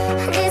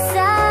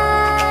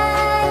 decide.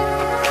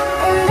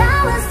 And I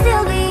will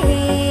still be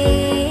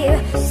here,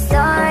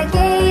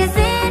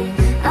 stargazing.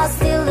 I'll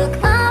still look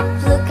up,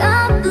 look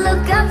up,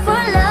 look up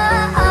for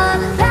love.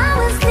 I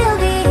will still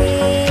be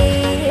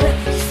here,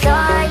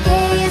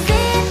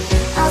 stargazing.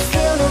 I'll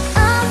still look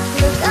up,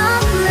 look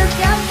up, look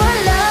up for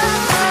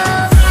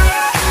love.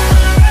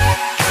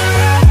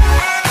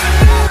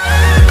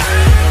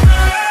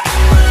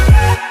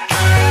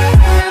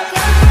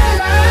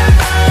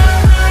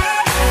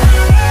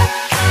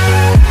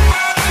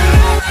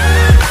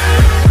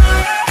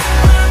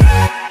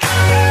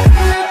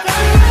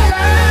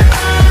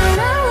 And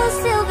I will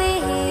still be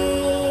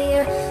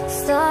here,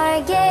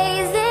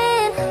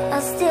 stargazing.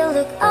 I'll still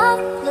look up,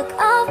 look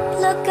up,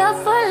 look up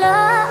for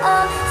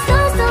love.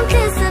 Stars don't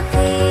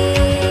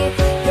disappear,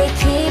 they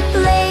keep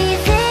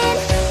blazing,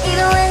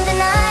 even when the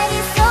night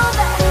is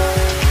over.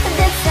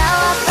 That's how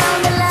I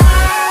found the light.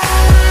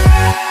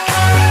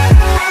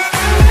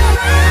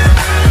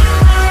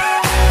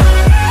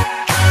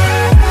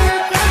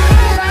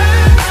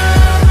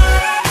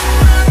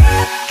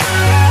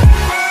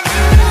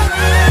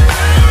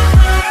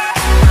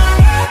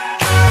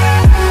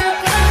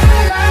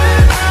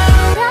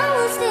 And I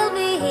will still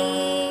be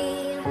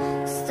here,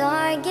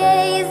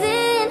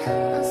 stargazing.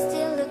 I'll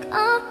still look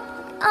up,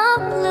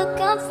 look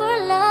up for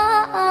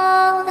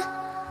love.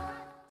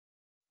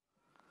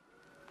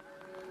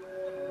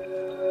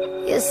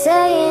 You're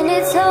saying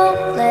it's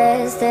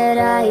hopeless, that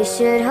I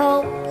should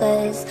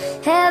hopeless.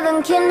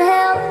 Heaven can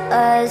help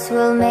us,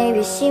 well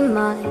maybe she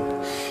might.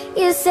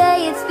 You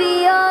say it's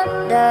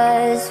beyond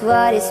us,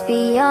 what is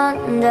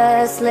beyond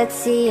us? Let's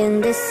see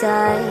and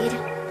decide.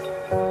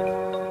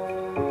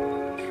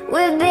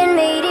 We've been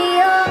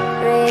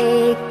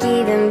meteoric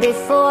even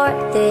before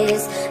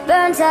this.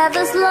 Burns half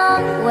as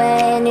long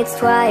when it's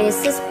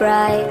twice as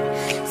bright.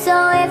 So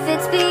if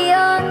it's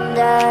beyond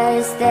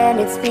us, then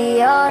it's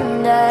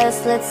beyond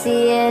us. Let's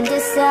see and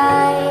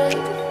decide.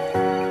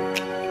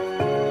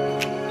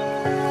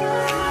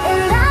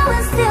 And I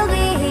will still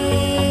be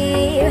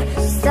here,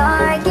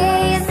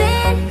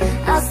 stargazing.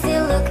 I'll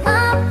still look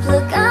up,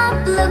 look up,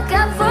 look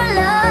up for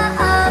love.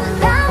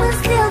 And I will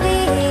still be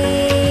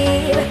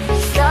here,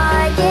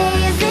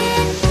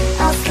 stargazing.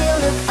 I'll still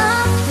look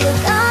up,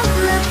 look up,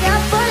 look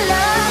up for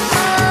love.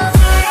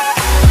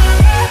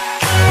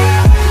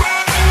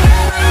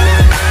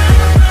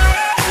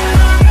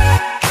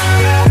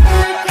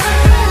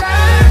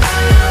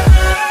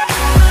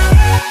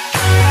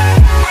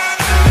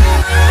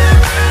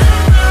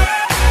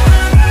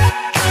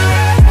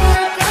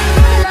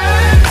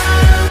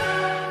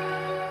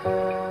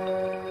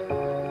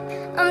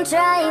 I'm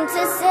trying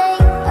to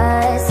save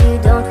us, you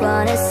don't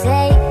wanna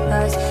save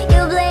us.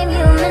 You blame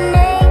human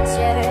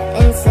nature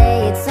and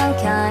say it's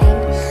unkind.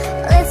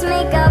 Let's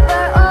make up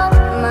our own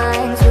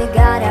minds, we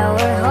got our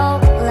whole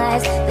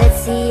lives. Let's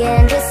see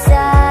and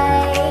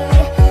decide,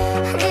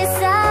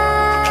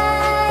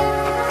 decide.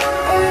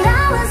 And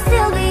I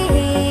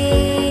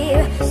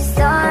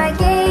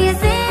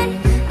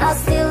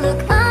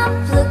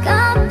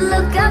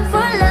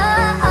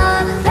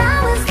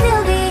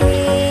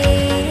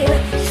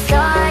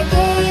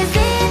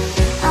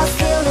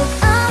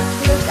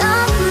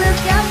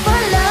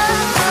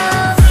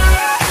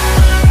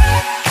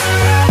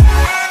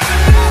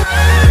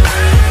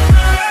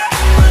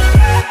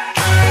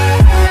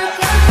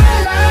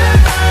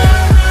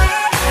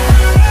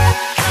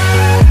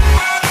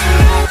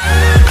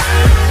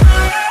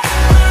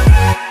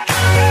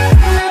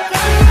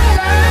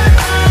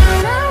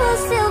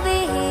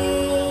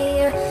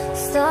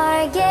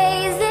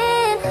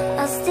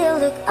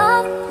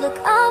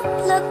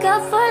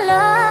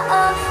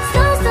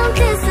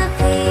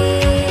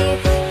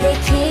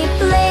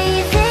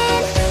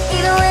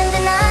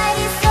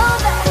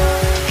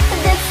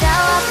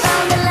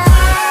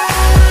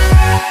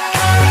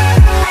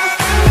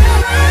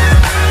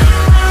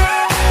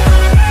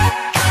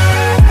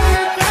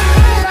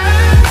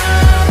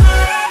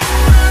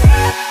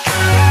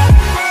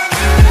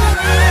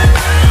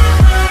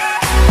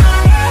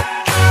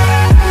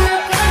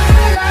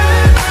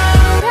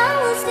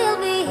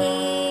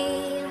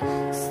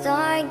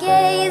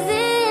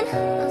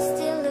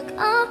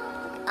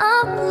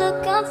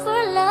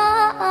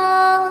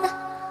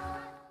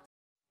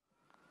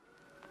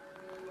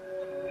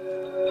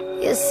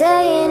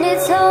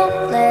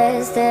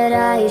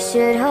I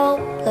should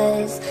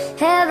hopeless.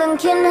 Heaven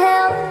can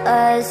help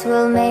us,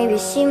 well maybe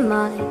she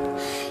might.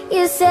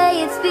 You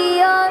say it's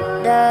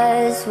beyond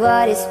us,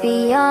 what is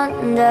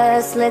beyond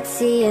us? Let's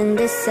see and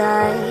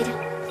decide.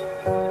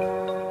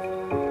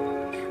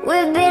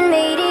 We've been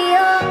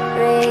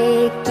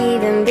meteoric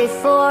even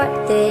before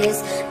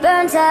this.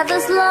 Burns half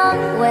as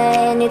long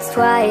when it's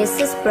twice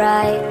as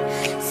bright.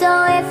 So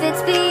if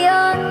it's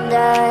beyond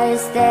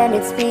us, then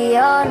it's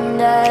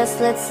beyond us.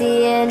 Let's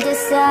see and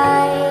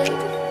decide.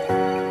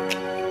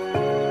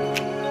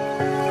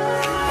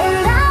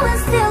 And I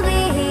will still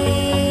be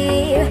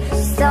here,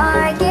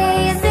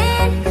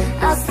 stargazing.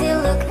 I'll still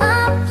look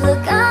up,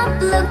 look up,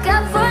 look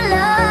up for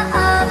love.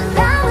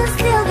 I will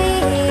still be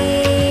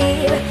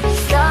here,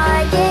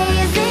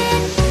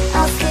 stargazing.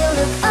 I'll still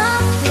look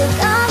up, look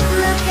up,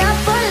 look up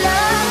for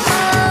love.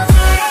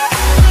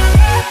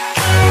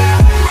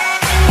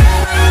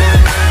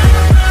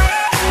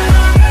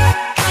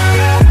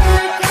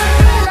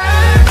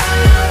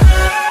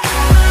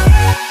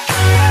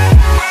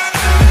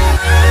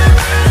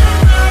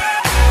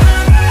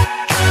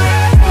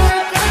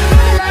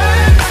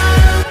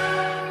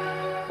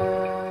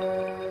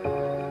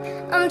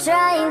 I'm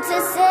trying to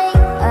save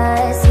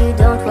us, you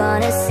don't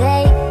wanna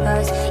save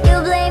us. You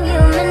blame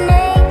human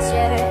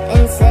nature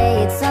and say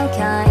it's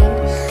unkind.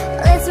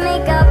 Let's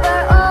make up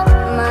our own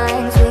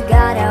minds, we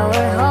got our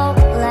whole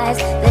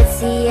lives. Let's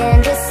see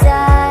and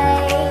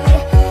decide,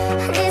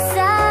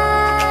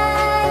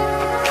 decide.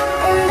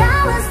 And I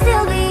will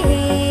still be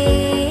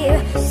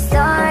here,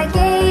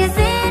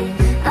 stargazing.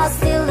 I'll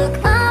still look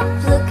up,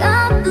 look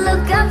up,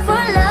 look up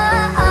for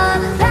love.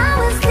 I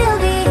will still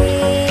be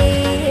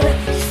here,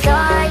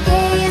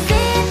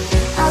 stargazing.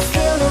 I'll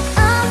still look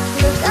up,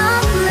 look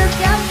up, look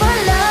up for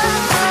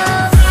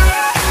love.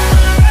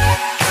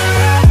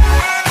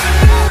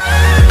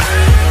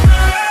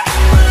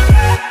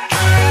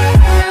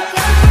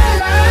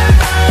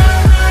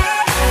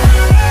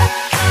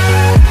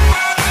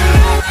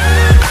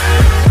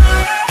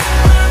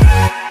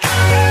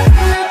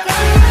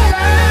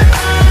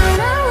 And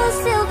I will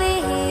still be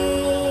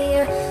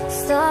here,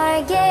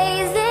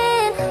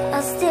 stargazing.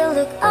 I'll still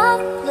look up,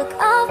 look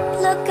up,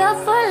 look up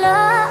for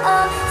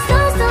love.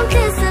 Stars don't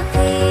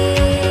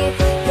disappear,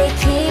 they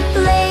keep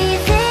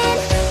blazing.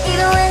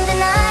 Even when the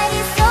night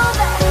is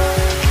over,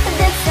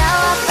 that's how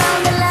I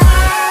found the light.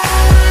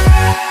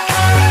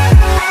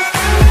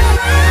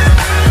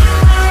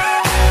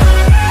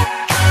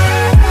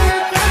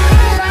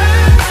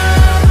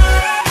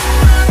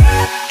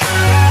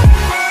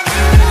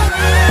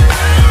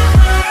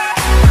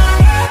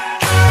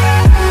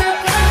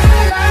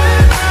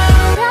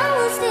 I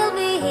will still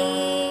be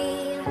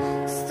here,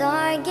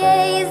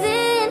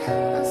 stargazing.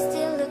 I'll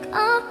still look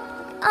up,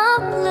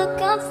 look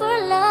up for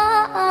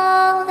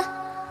love.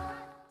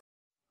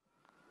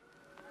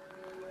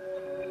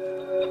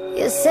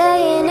 You're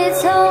saying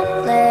it's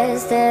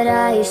hopeless, that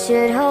I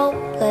should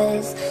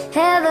hopeless.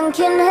 Heaven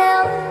can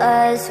help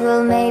us,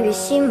 well maybe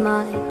she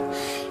might.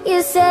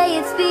 You say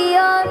it's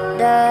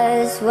beyond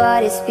us,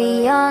 what is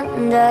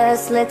beyond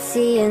us? Let's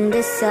see and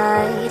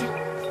decide.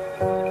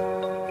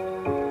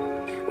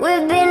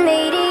 We've been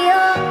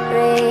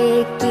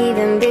meteoric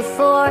even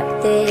before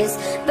this.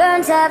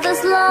 Burns half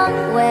as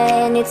long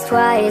when it's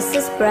twice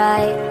as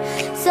bright.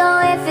 So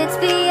if it's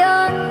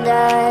beyond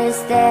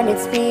us, then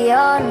it's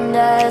beyond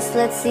us.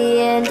 Let's see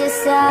and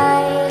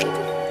decide.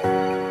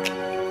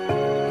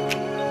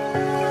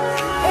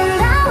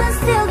 And I will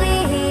still be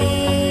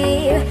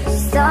here,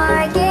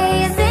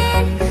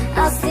 stargazing.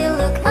 I'll still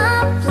look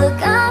up,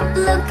 look up,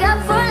 look up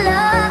for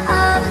love.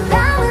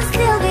 I will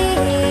still be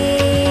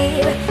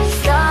here,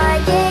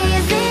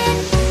 stargazing.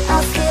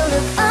 I'll still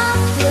look up,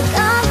 look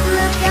up,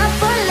 look up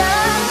for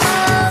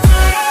love.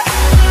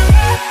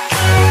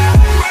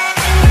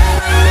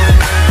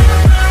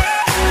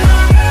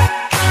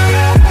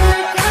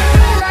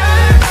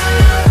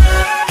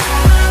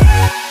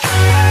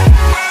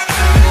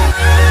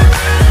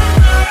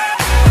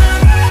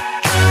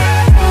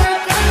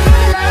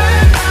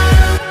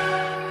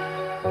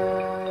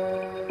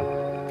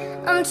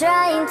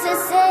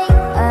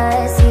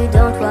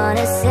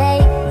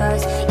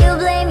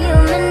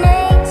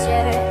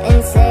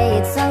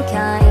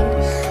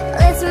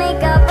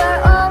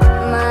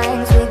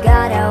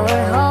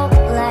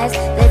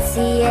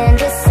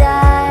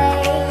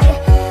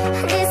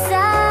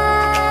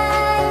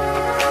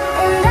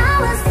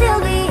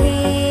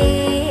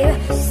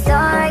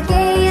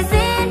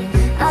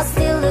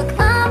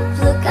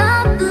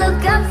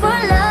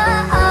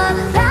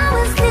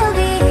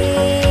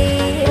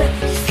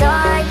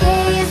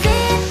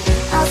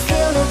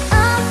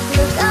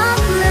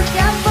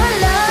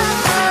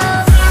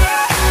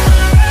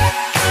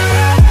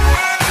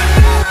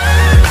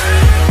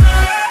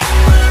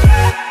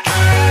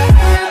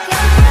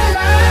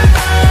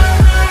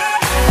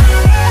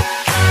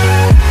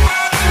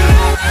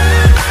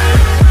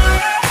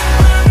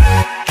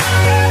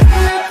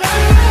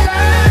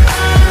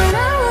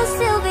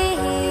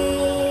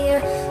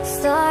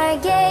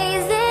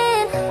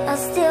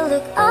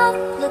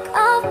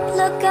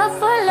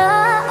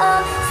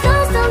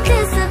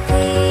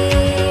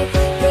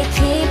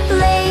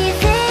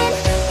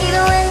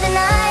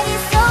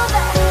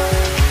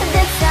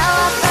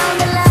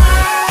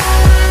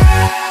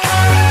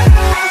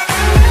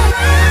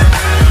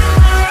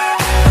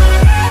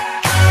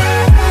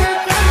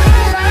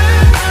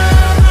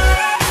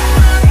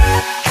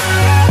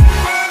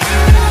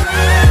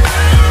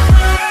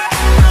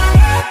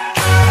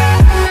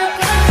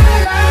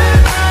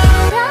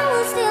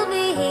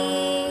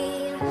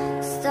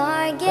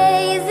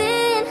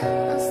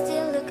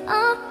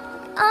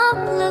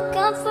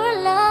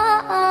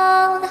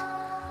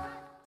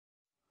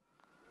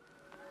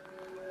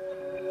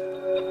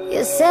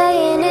 You're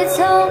saying it's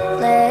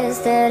hopeless,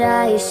 that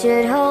I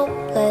should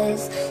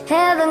hopeless.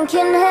 Heaven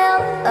can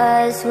help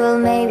us, well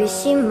maybe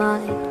she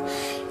might.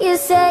 You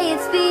say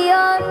it's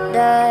beyond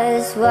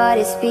us, what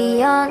is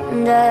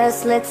beyond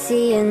us? Let's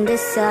see and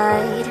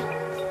decide.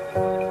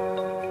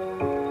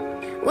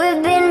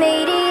 We've been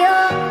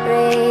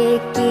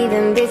meteoric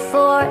even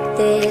before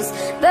this.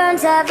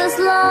 Burns half as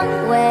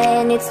long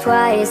when it's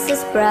twice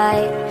as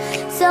bright.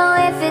 So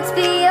if it's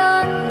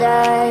beyond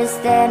us,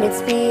 then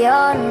it's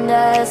beyond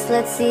us.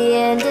 Let's see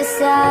and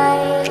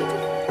decide.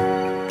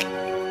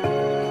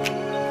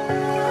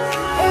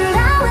 And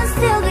I will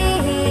still be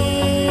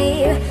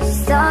here,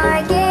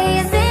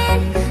 stargazing.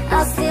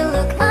 I'll still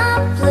look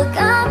up, look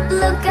up,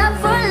 look up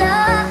for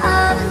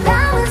love. And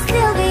I will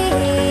still be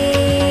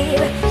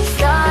here,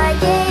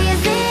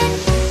 stargazing.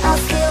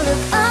 I'll still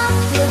look up,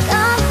 look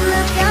up,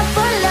 look up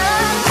for love.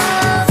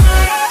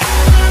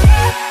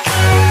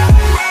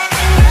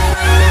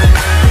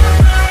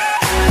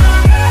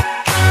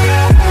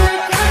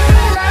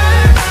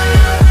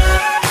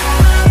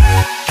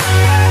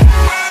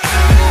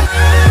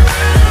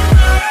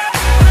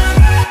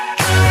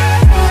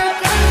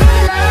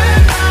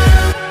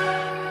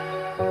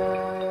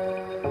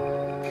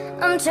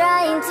 I'm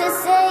trying to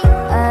save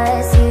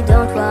us, you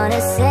don't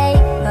wanna save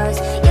us.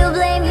 You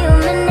blame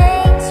human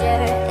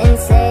nature and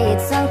say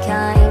it's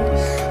unkind.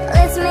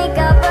 Let's make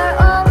up our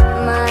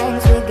own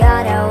minds, we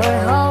got our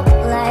whole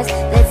lives.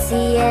 Let's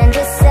see and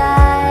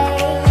decide,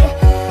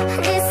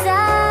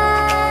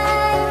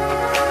 decide.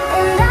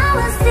 And I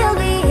will still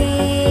be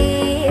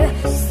here,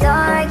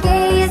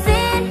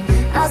 stargazing.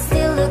 I'll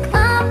still look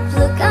up,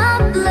 look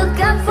up, look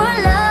up for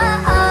love.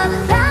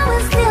 I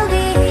will still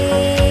be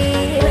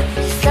here,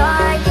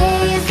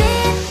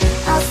 stargazing.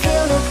 I'll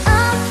still look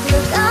up,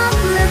 look up,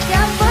 look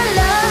up for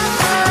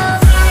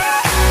love.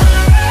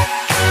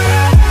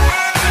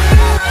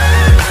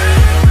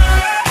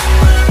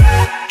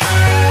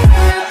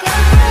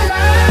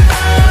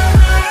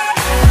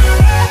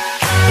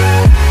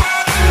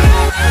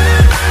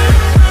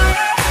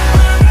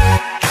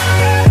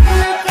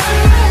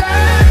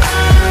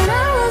 And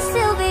I will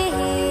still be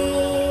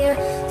here,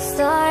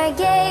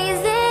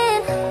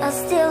 stargazing. I'll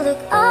still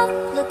look up,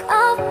 look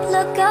up,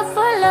 look up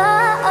for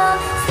love.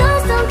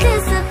 Stars don't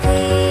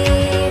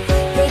disappear,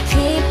 they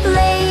keep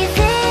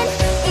blazing.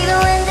 Even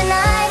when the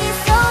night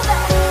is over,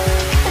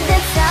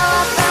 that's how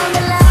I found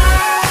the light.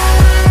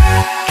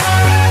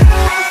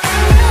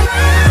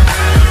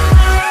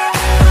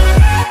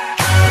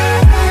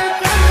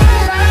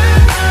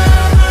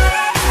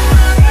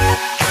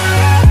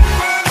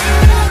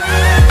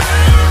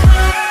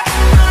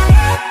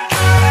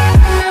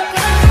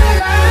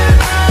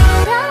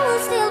 And I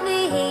will still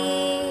be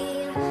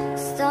here,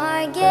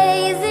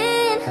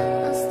 stargazing.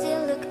 I'll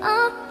still look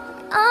up,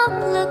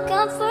 look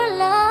up for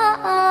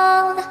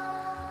love.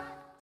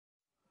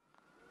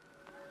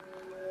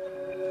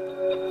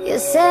 You're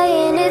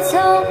saying it's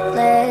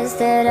hopeless,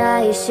 that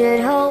I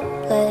should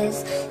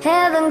hopeless.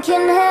 Heaven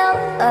can help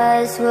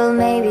us, well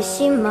maybe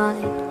she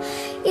might.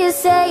 You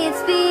say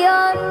it's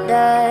beyond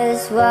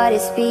us, what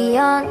is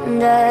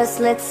beyond us?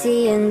 Let's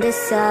see and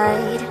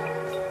decide.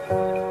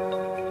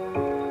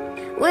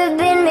 We've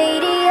been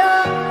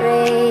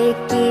meteoric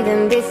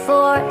even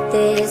before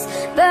this.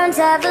 Burns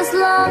half as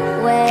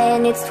long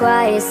when it's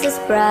twice as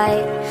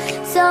bright.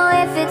 So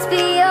if it's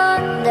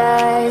beyond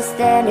us,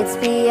 then it's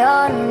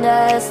beyond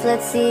us.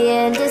 Let's see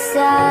and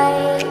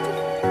decide.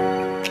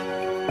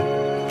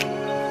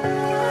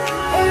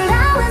 And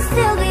I will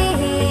still be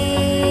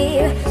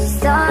here,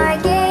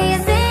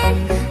 stargazing.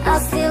 I'll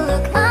still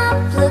look up,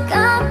 look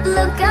up,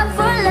 look up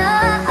for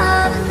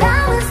love.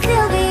 I will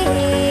still be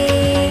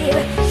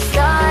here,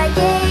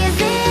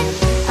 stargazing.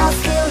 I'll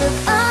still look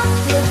up,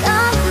 look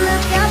up,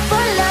 look up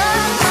for love.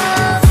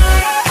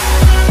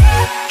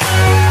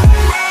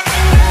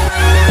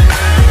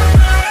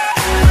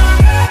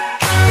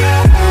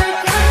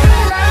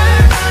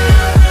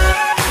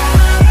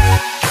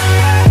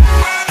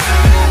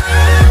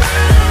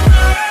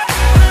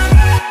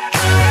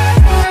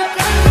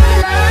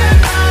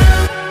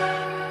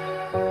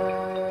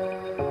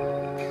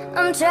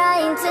 I'm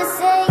trying to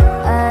save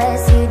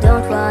us, you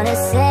don't wanna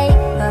save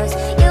us.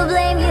 You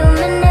blame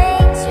human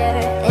nature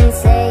and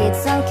say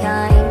it's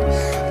unkind.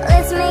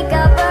 Let's make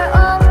up our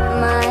own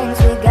minds,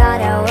 we got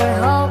our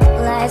whole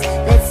lives.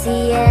 Let's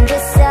see and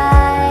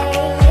decide,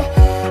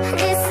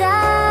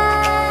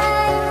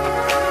 decide.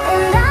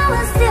 And I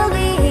will still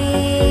be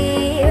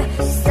here,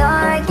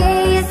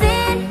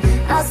 stargazing.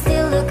 I'll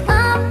still look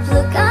up,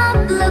 look up,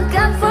 look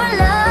up for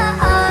love.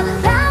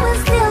 I will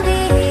still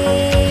be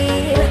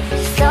here,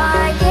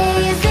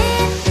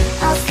 stargazing.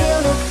 I'll still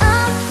look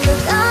up,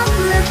 look up,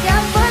 look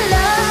up for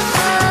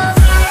love.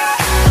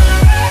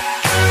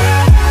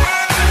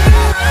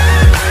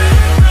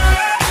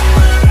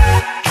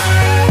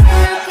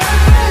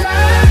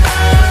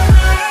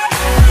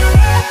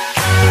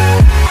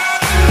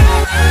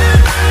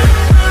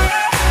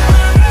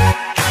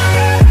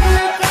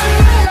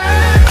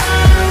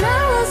 And I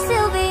will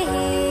still be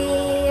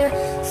here,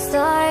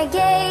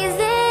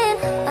 stargazing.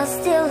 I'll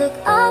still look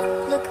up,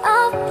 look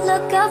up, look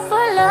look out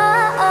for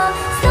love.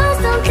 Stars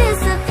don't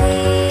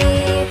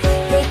disappear,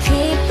 they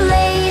keep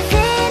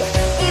blazing,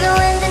 even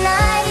when the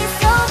night is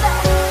over.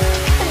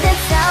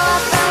 That's how I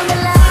found the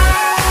light.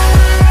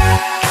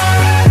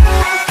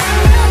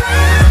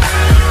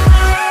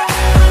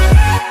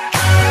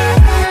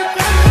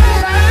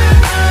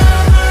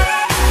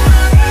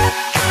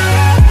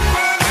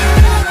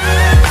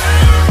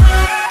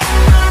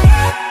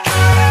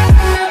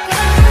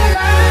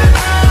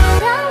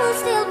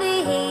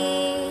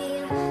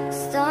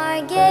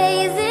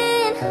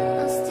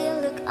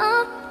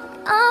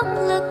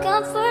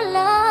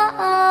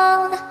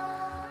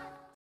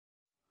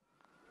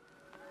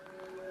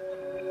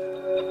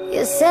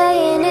 You're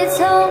saying it's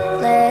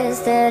hopeless,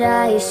 that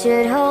I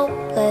should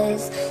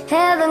hopeless.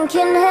 Heaven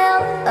can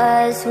help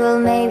us, well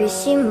maybe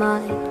she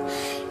might.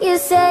 You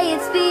say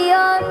it's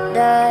beyond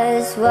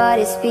us, what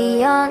is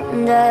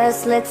beyond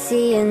us? Let's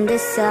see and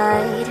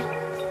decide.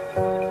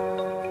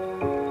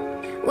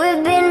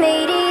 We've been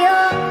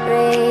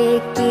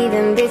meteoric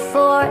even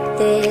before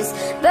this.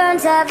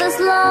 Burns half as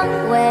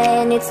long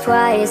when it's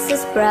twice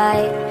as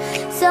bright.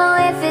 So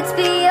if it's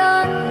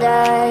beyond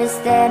us,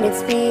 then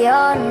it's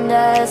beyond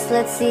us.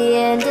 Let's see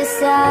and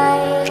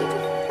decide.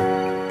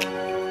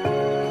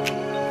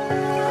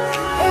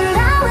 And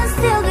I will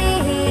still be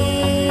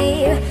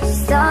here,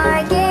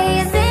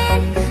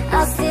 stargazing.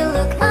 I'll still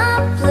look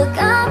up, look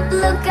up,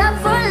 look up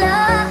for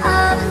love.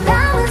 And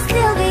I will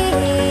still be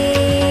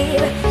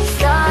here,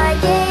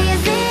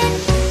 stargazing.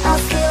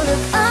 I'll still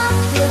look up,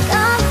 look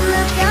up,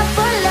 look up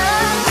for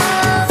love.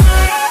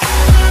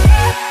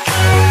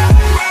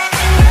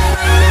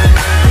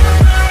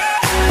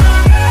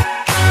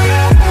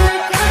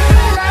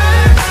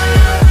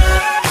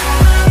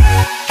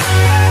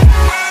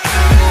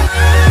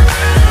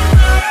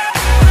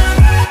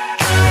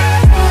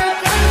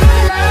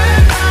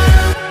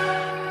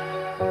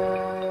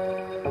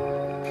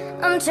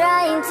 I'm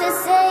trying to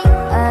save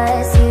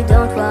us, you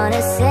don't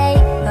wanna save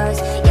us.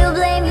 You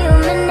blame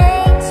human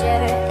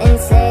nature and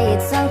say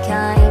it's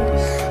unkind.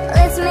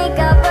 Let's make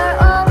up our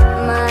own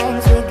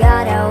minds, we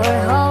got our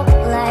whole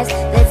lives.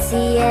 Let's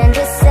see and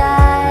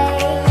decide,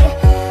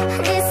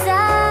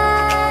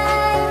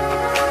 decide.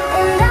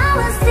 And I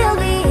will still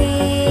be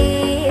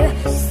here,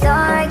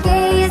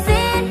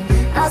 stargazing.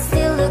 I'll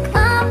still look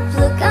up,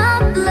 look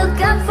up, look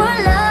up for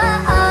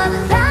love.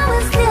 And I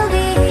will still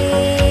be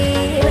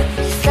here,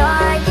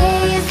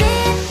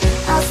 stargazing.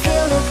 I'll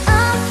still look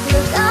up,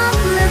 look up,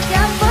 look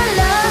up for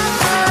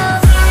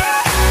love.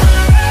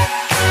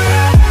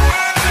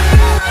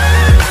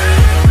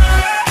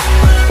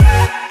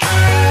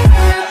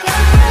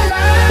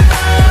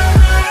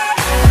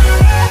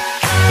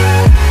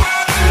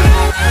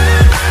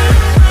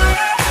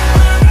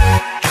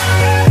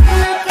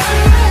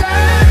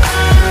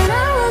 And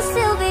I will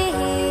still be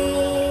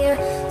here,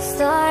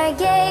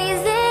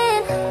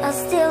 stargazing. I'll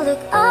still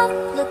look up,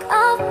 look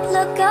up,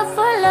 look up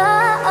for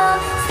love.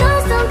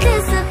 Stars don't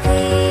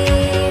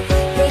disappear,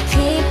 they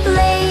keep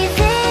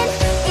blazing,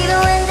 even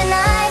when the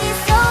night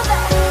is over.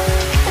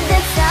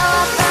 That's how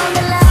I found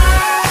the light.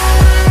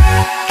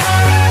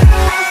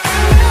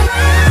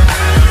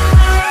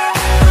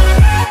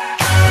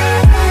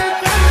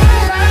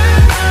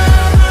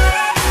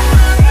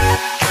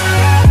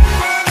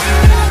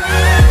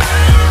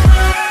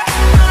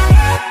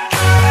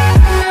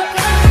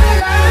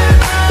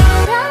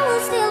 And I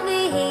will still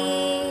be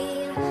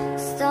here,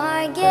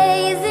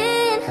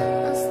 stargazing.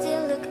 I'll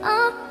still look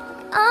up,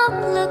 up,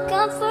 look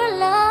up for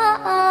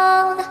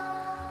love.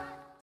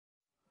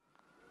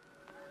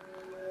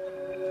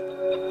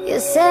 You're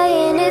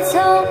saying it's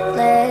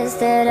hopeless,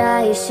 that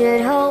I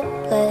should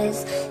hopeless.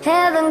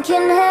 Heaven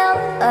can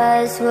help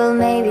us, well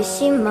maybe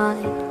she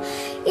might.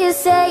 You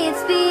say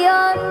it's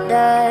beyond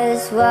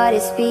us, what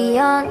is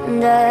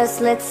beyond us?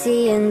 Let's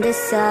see and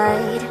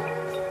decide.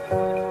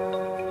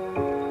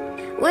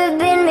 We've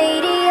been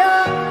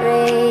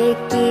meteoric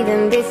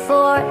even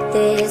before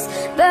this.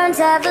 Burns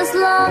half as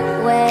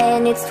long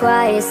when it's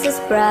twice as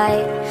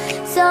bright.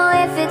 So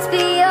if it's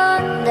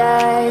beyond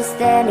us,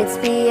 then it's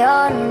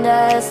beyond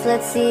us.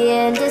 Let's see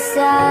and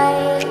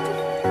decide.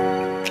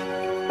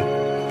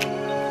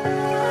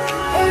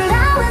 And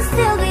I will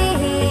still be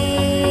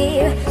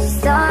here,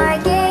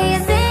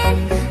 stargazing.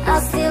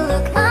 I'll still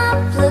look up,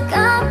 look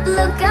up,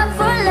 look up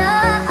for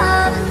love.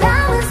 And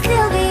I will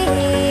still be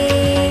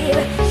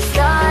here,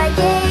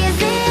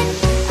 stargazing.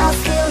 I'll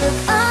still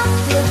look up,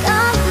 look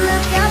up,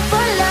 look up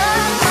for love.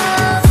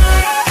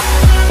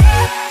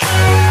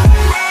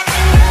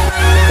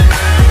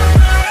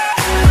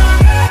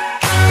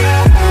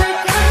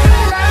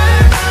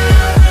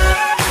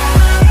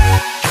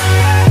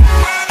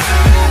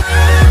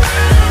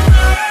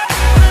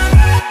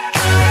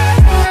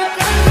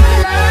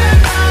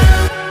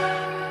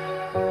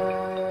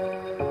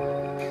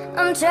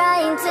 I'm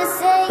trying to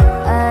save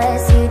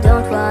us, you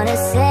don't wanna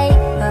save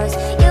us.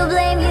 You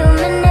blame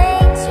human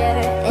nature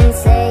and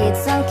say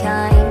it's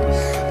unkind.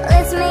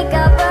 Let's make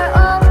up our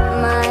own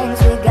minds,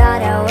 we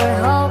got our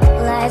whole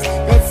lives.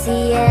 Let's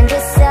see and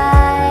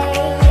decide,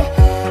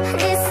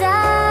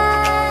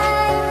 decide.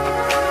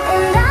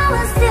 And I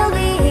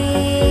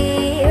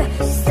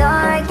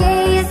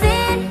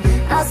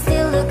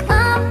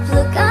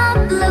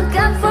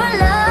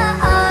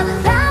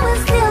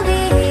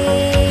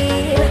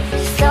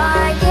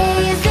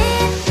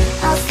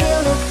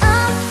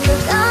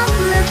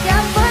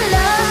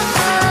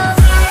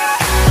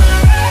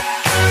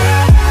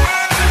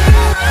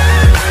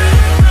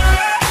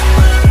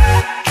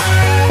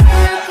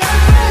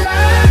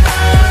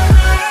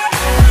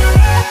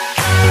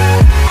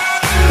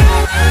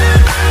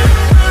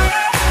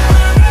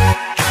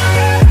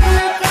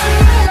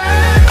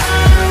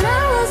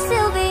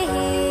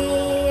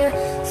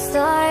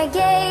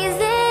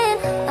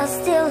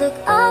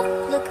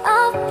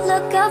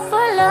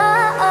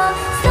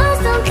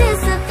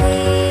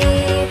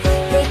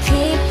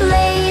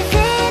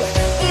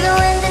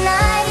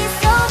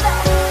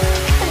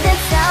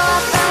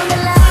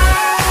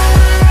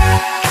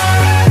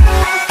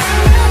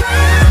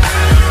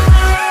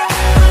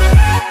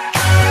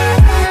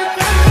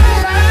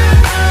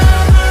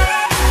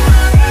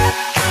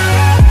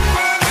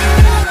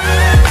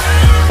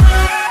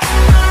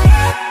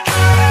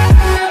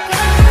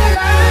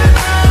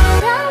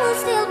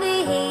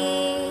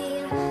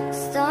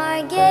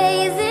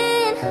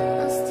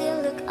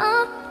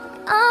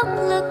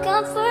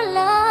out for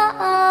love.